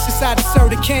 Cash inside the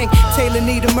Serta King, Taylor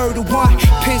need a murder one.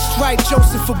 Pinstripe,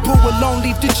 Joseph Abu alone,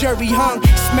 leave the jury hung.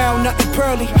 Smell nothing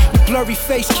pearly, the blurry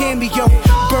face cameo.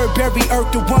 Burberry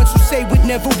Earth, the ones who say we'd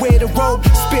never wear the robe.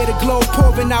 Spare the globe,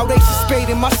 pouring out ace of spade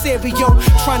in my stereo.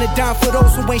 Trying to dine for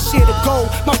those who ain't share the gold.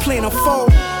 My plan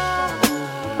unfold.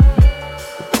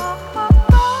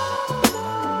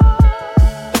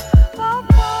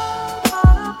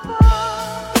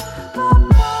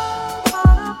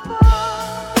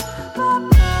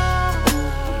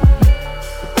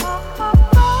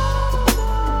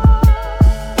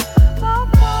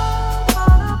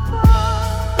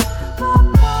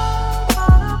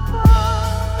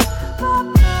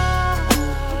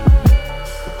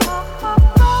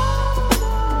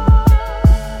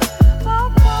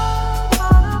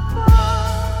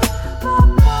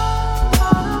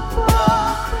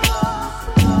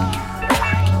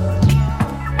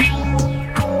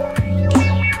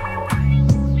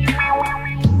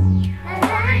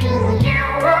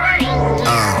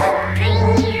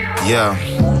 Yeah.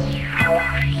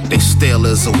 They stale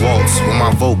as a waltz when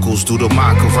my vocals do the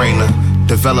Macarena.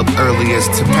 Developed early as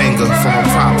Topanga from a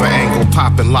proper angle.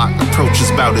 Poppin' lock approaches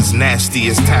about as nasty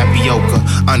as tapioca.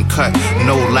 Uncut,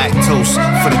 no lactose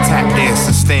for the tap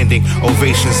dancer. Standing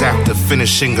ovations after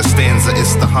finishing a stanza.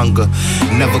 It's the hunger,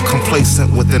 never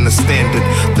complacent within the standard.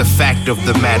 The fact of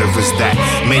the matter is that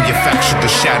manufactured to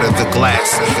shatter the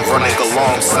glass. Running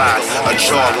alongside a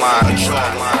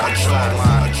jawline.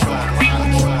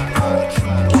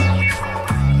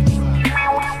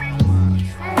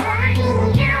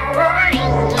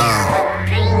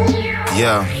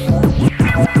 Yeah.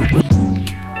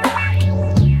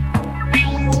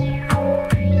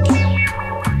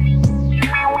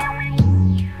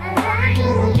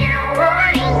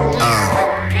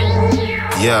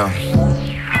 Yeah.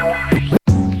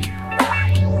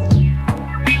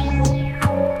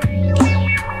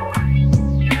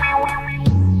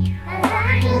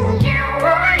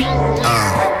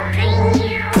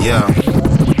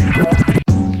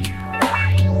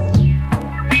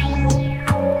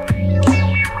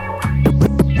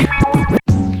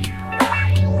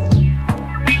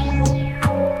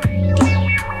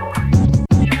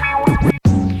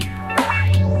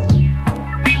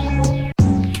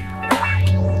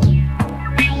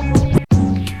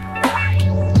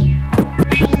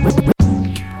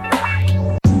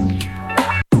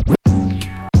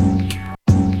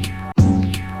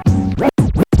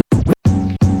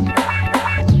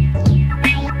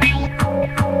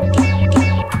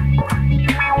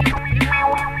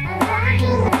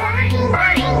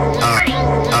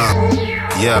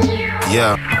 Yeah.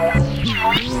 Yeah.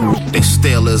 They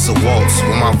stale as a waltz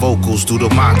when my vocals do the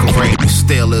Macarena. They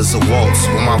stale as a waltz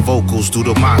when my vocals do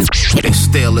the Macarena. They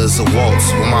stale as a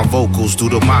waltz when my vocals do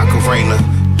the Macarena.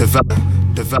 Develop.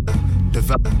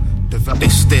 They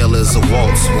stale as a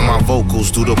waltz when my vocals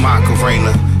do the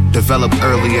Macarena. Developed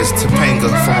early as Topanga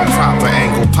from a proper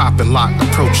angle. Poppin' lock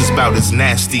approaches about as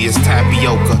nasty as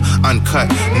tapioca. Uncut,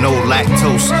 no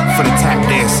lactose for the tap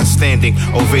dancer. Standing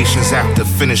ovations after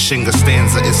finishing a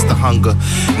stanza. It's the hunger,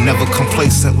 never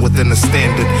complacent within the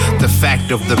standard. The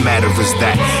fact of the matter is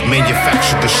that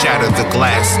manufactured to shatter the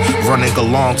glass, running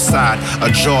alongside a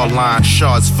jawline,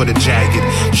 shards for the jagged,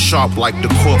 sharp like the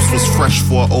corpse was fresh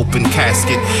for an open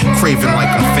casket, craving like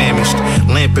I'm famished,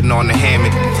 lamping on the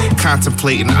hammock,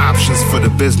 contemplating options for the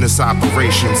business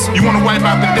operations. You wanna wipe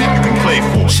out the debt, you can play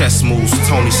for it. Chess moves,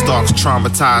 Tony Stark's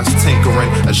traumatized, tinkering,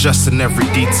 adjusting every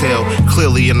detail,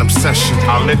 clearly an obsession.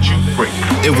 I'll let you break.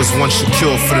 It was once a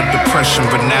cure for the depression,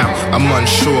 but now I'm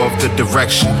unsure of the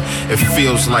direction. It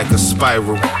feels like a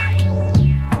spiral.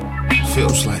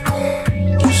 Feels like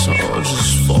it's all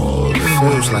just fall. It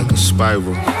feels like a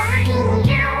spiral.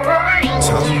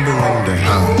 Tumbling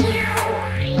down.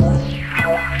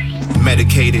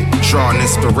 Medicated, drawing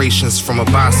inspirations from a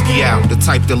Basquiat, the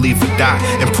type to leave a dot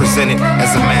and present it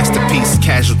as a masterpiece.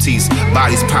 Casualties,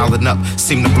 bodies piling up,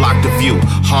 seem to block the view,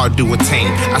 hard to attain.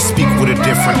 I speak with a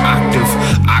different octave,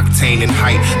 octane and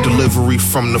height, delivery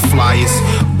from the flyers.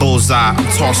 Bullseye, I'm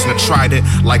tossing a trident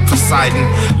like Poseidon.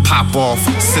 Pop off,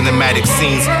 cinematic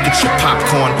scenes, get your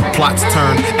popcorn. Plots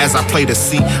turn as I play the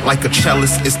seat like a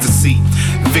cellist is the seat.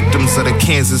 Victims of the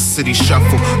Kansas City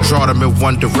shuffle, draw them in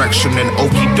one direction and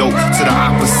okie doke to the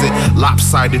opposite.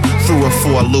 Lopsided, threw her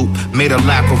for a loop, made her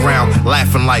lap around,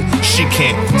 laughing like she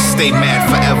can't stay mad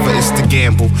forever. It's the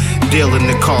gamble, dealing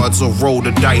the cards or roll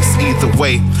the dice. Either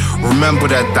way, remember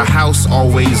that the house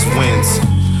always wins.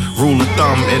 Rule of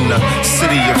thumb in the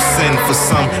city of sin. For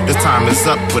some, the time is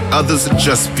up, but others it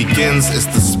just begins. It's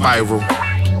the spiral.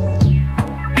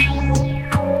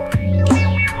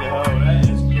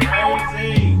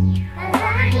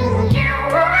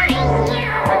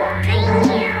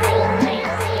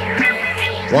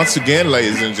 Once again,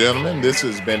 ladies and gentlemen, this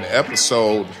has been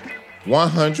episode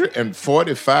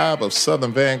 145 of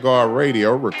Southern Vanguard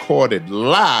Radio, recorded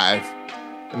live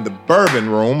in the Bourbon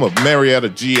Room of Marietta,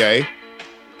 GA,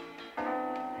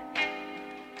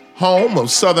 home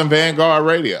of Southern Vanguard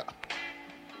Radio.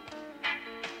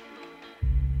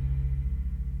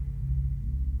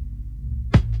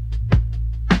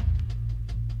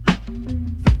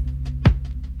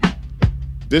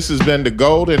 This has been the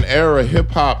Golden Era Hip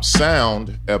Hop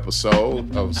Sound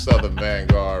episode of Southern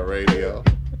Vanguard Radio.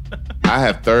 I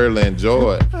have thoroughly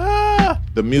enjoyed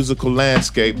the musical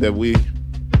landscape that we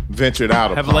ventured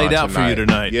out upon have laid out tonight. for you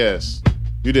tonight. Yes.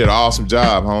 You did an awesome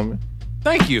job, homie.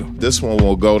 Thank you. This one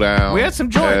will go down We had some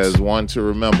joints. as one to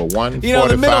remember. 145. You know,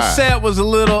 the middle set was a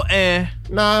little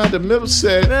Nah, the middle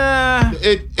set,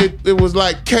 it was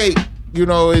like cake. You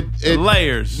know, it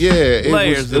layers. Yeah, it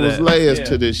layers was layers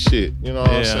to this shit. You know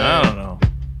what I'm saying? I don't know.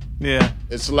 Yeah.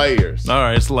 It's layers. All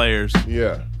right, it's layers.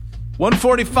 Yeah.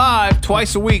 145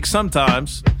 twice a week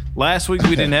sometimes. Last week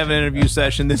we didn't have an interview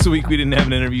session. This week we didn't have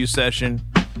an interview session.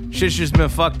 Shit's just been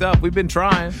fucked up. We've been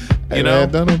trying. You know?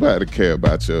 Man, don't nobody care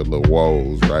about your little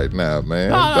woes right now, man.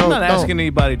 No, I'm not asking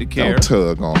anybody to care. Don't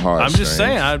tug on heartstrings. I'm just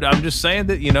saying. I'm just saying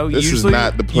that, you know, this usually, is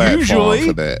not the platform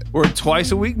for that. We're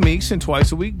twice a week Meeks and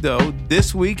twice a week Doe.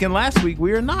 This week and last week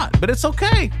we are not, but it's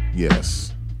okay.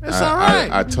 Yes, it's all right.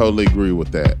 I totally agree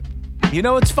with that. You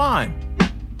know, it's fine.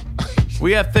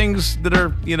 We have things that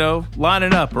are, you know,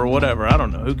 lining up or whatever. I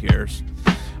don't know. Who cares?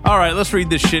 All right, let's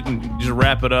read this shit and just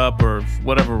wrap it up or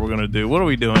whatever we're going to do. What are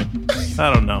we doing?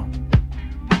 I don't know.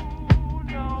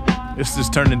 This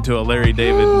just turned into a Larry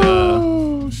David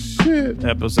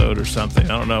episode or something.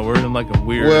 I don't know. We're in like a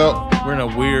weird... we're in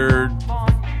a weird...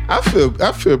 I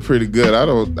feel pretty good. I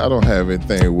don't have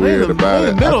anything weird about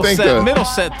it. Middle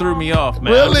set threw me off,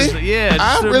 man. Really?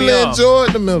 I really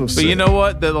enjoyed the middle set. But you know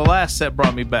what? The last set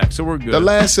brought me back, so we're good. The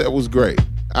last set was great.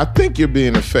 I think you're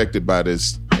being affected by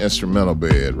this instrumental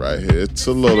bed right here. It's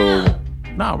a little...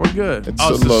 No, we're good. It's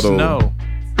a little... Snow.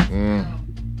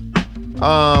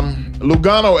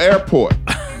 Lugano Airport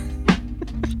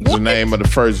is the name of the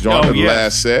first joint of the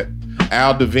last set.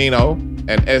 Al Divino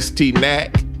and ST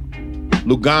Knack.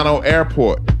 Lugano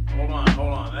Airport. Hold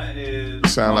on. That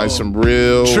is... Sound like some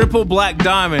real... Triple Black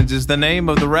Diamonds is the name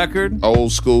of the record.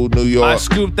 Old school New York. I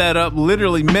scooped that up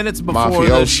literally minutes before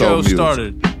Mafioso the show music.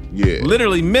 started. Yeah.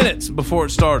 Literally minutes before it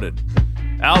started.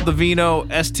 Al Divino,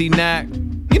 ST Knack.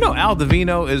 You know Al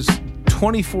Divino is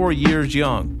 24 years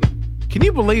young. Can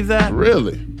you believe that?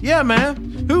 Really? Yeah,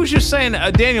 man. Who was just saying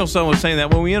that? Danielson was saying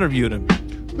that when we interviewed him.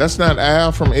 That's not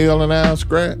Al from Ill and Al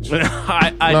Scratch?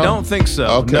 I No? don't think so.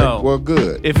 Okay, No. well,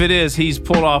 good. If it is, he's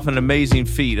pulled off an amazing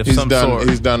feat of some sort.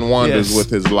 He's done wonders Yes. with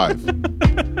his life.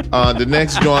 The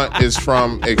next joint is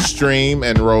from Extreme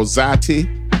and Rosati.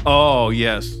 Oh,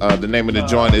 yes. The name of the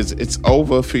joint is It's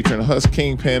Over, featuring Hus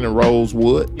Kingpin and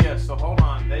Rosewood. Yeah, so hold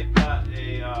on. They've got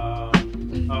a,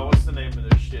 what's the name of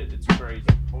their shit? It's crazy.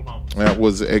 Hold on. That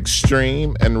was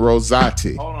Extreme and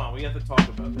Rosati. Hold on, we have to talk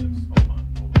about this.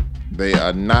 They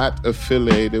are not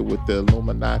affiliated with the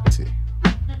Illuminati.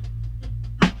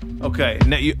 Okay,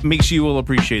 Meeks, you will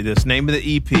appreciate this. Name of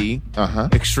the EP,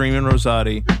 Extreme and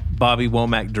Rosati, Bobby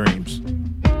Womack Dreams.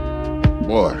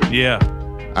 Boy. Yeah.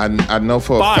 I know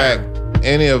for a fact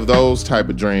any of those type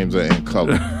of dreams are in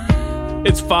color.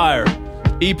 It's fire.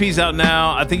 EP's out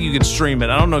now. I think you can stream it.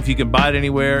 I don't know if you can buy it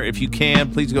anywhere. If you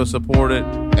can, please go support it.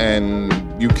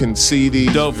 And you can see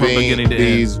these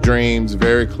dreams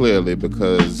very clearly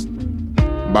because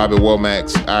Bobby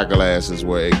Womack's eyeglasses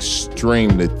were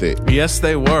extremely thick. Yes,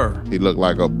 they were. He looked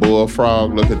like a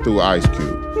bullfrog looking through an ice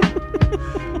cube.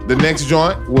 The next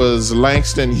joint was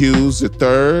Langston Hughes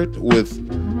III with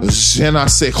Je ne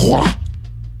sais quoi.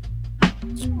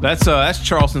 That's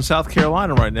Charleston, South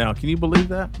Carolina right now. Can you believe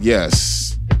that?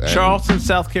 Yes. Charleston,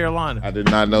 South Carolina. I did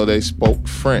not know they spoke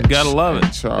French. Gotta love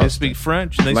it. They speak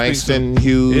French. And they Langston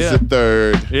Hughes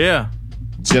III. Yeah.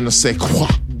 Je ne sais quoi.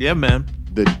 Yeah, man.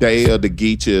 The day of the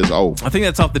Geechee is over. I think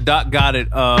that's off the Doc Got It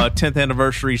 10th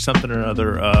anniversary something or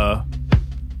other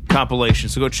compilation.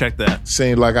 So go check that.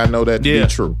 Seems like I know that to be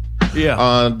true.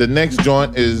 Yeah. The next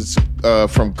joint is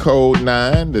from Code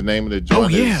 9. The name of the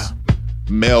joint is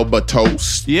Melba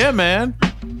Toast. Yeah, man.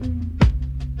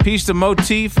 Piece to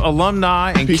Motif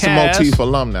alumni and Piece Cass. to Motif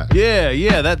alumni.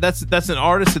 Yeah. That's an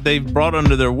artist that they've brought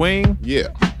under their wing. Yeah.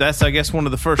 That's, I guess, one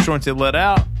of the first joints they let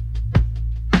out.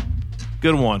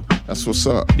 Good one. That's what's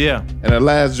up. Yeah. And the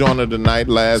last joint of the night,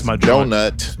 last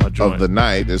donut of the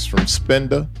night is from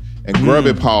Spender and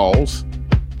Grubby Paws,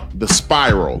 The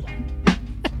Spiral.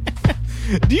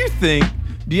 Do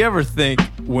you ever think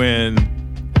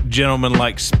when gentlemen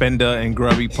like Spenda and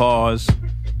Grubby Paws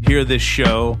hear this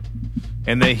show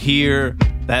and they hear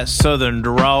that southern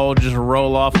drawl just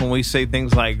roll off when we say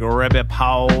things like Grubby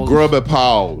Paws? Grubby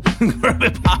Paws. Grubby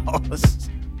Paws.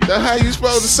 That's how you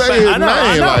supposed to say his name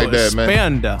like that,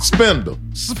 man. Spender.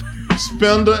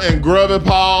 Spender and Grubby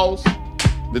Paws.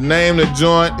 The name of the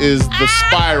joint is The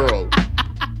Spiral.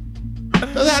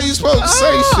 That's how you supposed to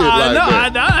say shit like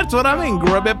that. That's what I mean.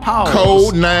 Grubby Paws.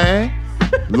 Code 9,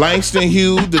 Langston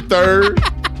Hughes III,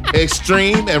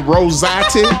 Extreme and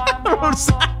Rosati.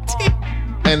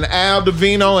 And Al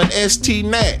Divino and ST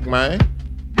Nack, man.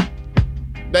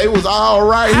 They was all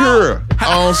right here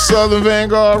on Southern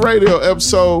Vanguard Radio,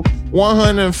 episode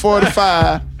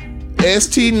 145.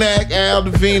 ST Nack, Al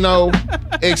Divino,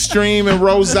 Extreme and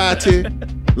Rosati,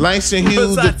 Langston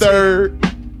Hughes III,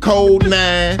 Code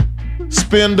 9,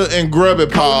 Spender and Grubby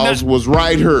Paws was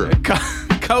right here.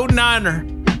 Code Niner.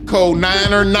 Code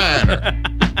Niner.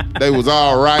 They was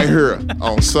all right here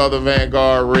on Southern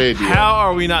Vanguard Radio. How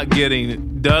are we not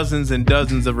getting dozens and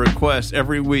dozens of requests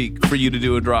every week for you to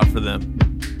do a drop for them?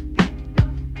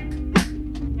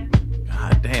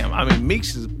 God damn. I mean,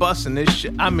 Meeks is busting this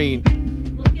shit. I mean,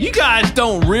 you guys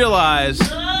don't realize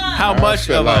how much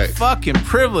of a fucking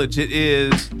privilege it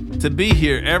is to be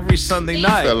here every Sunday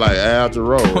night. I feel like Al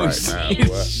Jarreau right now.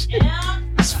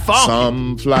 It's funky.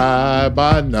 Some fly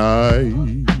by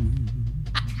night.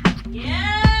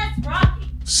 Yes, Rocky.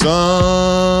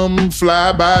 Some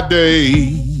fly by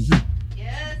day.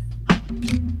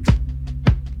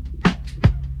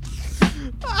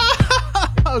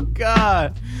 Oh,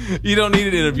 God. You don't need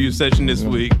an interview session this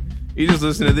week. You just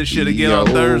listen to this shit again on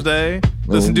Thursday.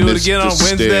 Listen to it again on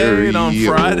Wednesday and on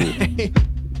Friday.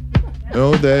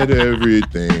 Know that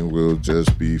everything will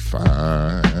just be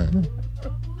fine.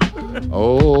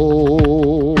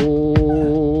 Oh,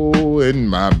 in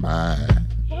my mind.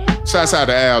 Shouts out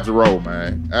to Al Jarreau,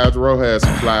 man. Al Jarreau has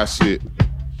some fly shit.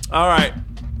 All right.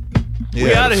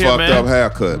 We out of here, man. Fucked up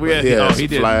haircut. He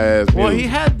did. Well, he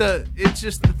had it's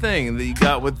just the thing that you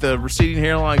got with the receding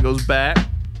hairline goes back.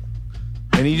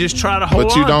 And you just try to hold on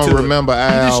to it. But you don't remember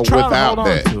Al without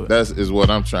that. That is what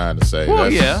I'm trying to say. Well,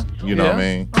 You know what I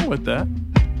mean? I'm with that.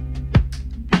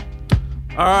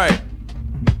 All right.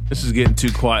 This is getting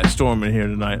too quiet storming here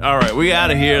tonight. All right, we out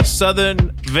of here.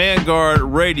 Southern Vanguard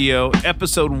Radio,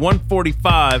 episode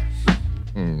 145.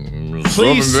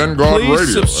 Southern Vanguard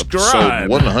Radio, subscribe. episode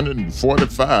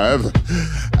 145.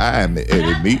 I'm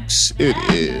Eddie Meeks. It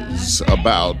is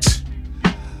about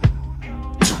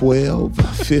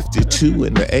 12:52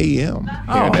 in the a.m.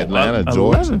 here in Atlanta,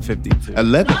 Georgia.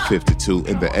 11:52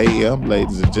 in the a.m.,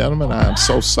 ladies and gentlemen. I am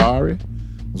so sorry.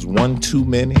 It was one too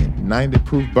many 90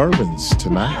 proof bourbons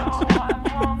tonight.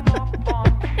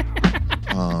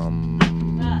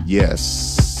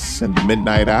 Yes, in the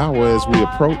midnight hour as we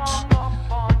approach,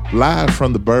 live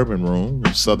from the Bourbon Room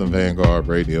of Southern Vanguard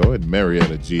Radio in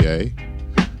Marietta, GA.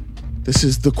 This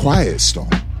is The Quiet Storm.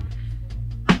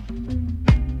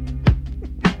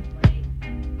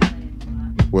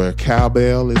 where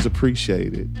cowbell is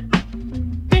appreciated.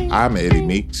 I'm Eddie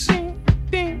Meeks.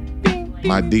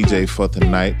 My DJ for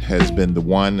tonight has been the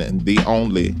one and the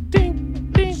only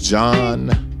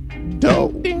John Doe.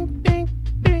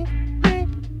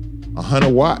 100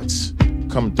 watts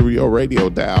coming through your radio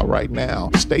dial right now.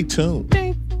 Stay tuned.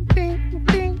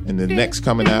 In the next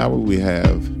coming hour, we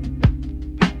have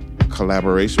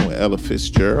collaboration with Ella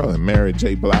Fitzgerald and Mary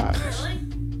J. Blige.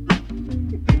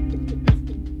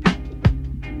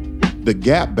 The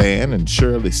Gap Band and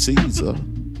Shirley Caesar.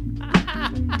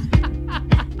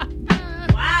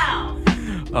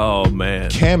 Oh, man.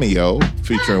 Cameo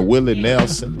featuring Willie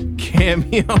Nelson.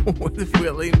 Cameo with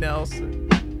Willie Nelson.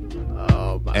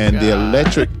 Oh, my and God. the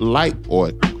Electric Light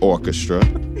Orchestra.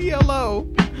 Yellow.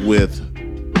 With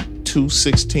 2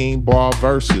 16-bar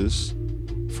verses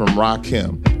from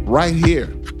Rakim. Right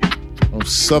here on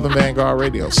Southern Vanguard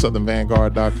Radio,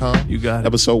 southernvanguard.com. You got it.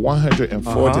 Episode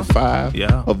 145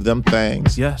 of Them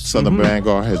Things. Yes. Southern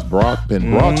Vanguard has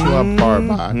been brought to you in part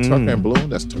by Tucker and Bloom.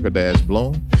 That's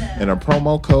Tucker-Bloom. And a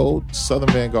promo code, Southern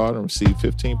Vanguard, and receive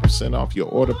 15% off your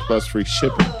order plus free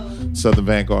shipping. Southern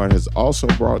Vanguard has also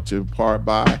brought to you in part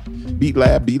by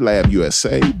BeatLab, BeatLab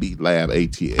USA, BeatLab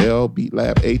ATL,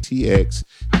 BeatLab ATX,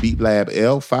 BeatLab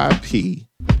L5P,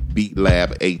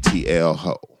 BeatLab ATL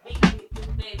Ho.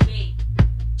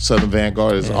 Southern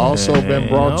Vanguard has also been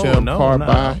brought to you in part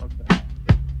by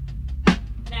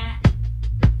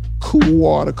Cool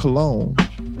Water Cologne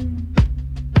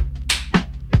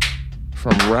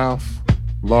from Ralph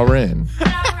Lauren.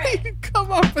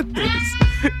 Come up with this.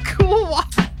 Cool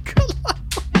Water Cologne.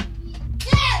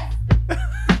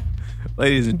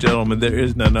 Ladies and gentlemen, there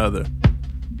is none other.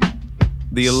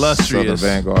 The illustrious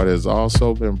Southern Vanguard has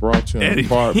also been brought to you in Eddie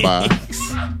part by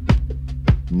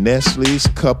Nestle's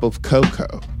Cup of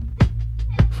Cocoa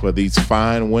for these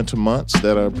fine winter months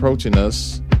that are approaching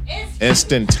us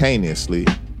instantaneously.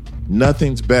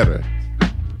 Nothing's better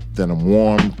than a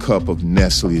warm cup of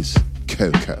Nestle's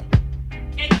cocoa.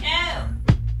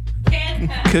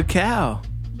 Cacao.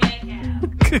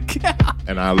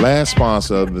 And our last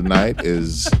sponsor of the night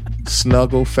is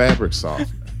Snuggle Fabric Softener.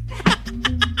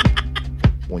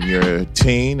 When you're a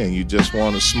teen and you just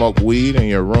want to smoke weed in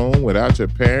your room without your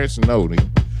parents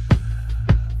noting,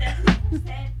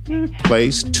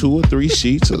 place 2 or 3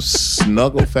 sheets of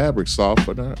Snuggle Fabric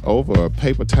Softener over a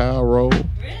paper towel roll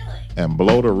and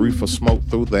blow the reefer smoke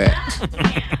through that.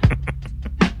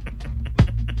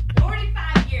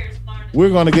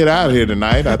 We're going to get out of here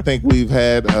tonight. I think we've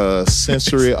had a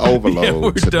sensory overload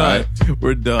we're tonight. Done.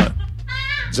 We're done.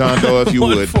 John Doe, if you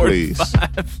would, please.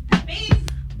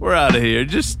 We're out of here.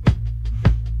 Just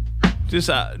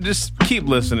keep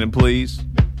listening, please.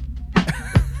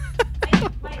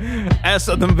 At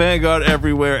Southern Vanguard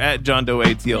everywhere. At John Doe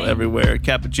ATL everywhere.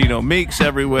 Cappuccino Meeks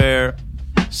everywhere.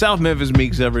 South Memphis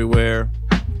Meeks everywhere.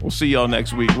 We'll see y'all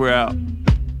next week. We're out.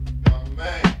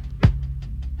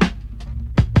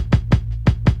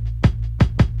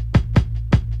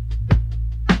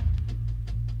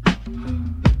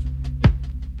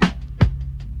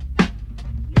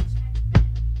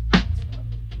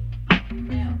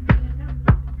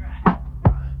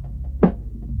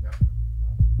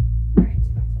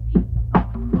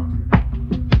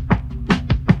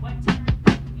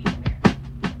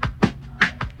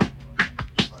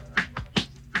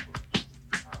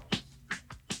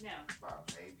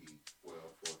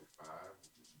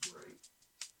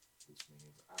 Which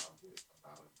means I'll get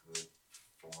about a good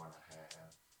 4.5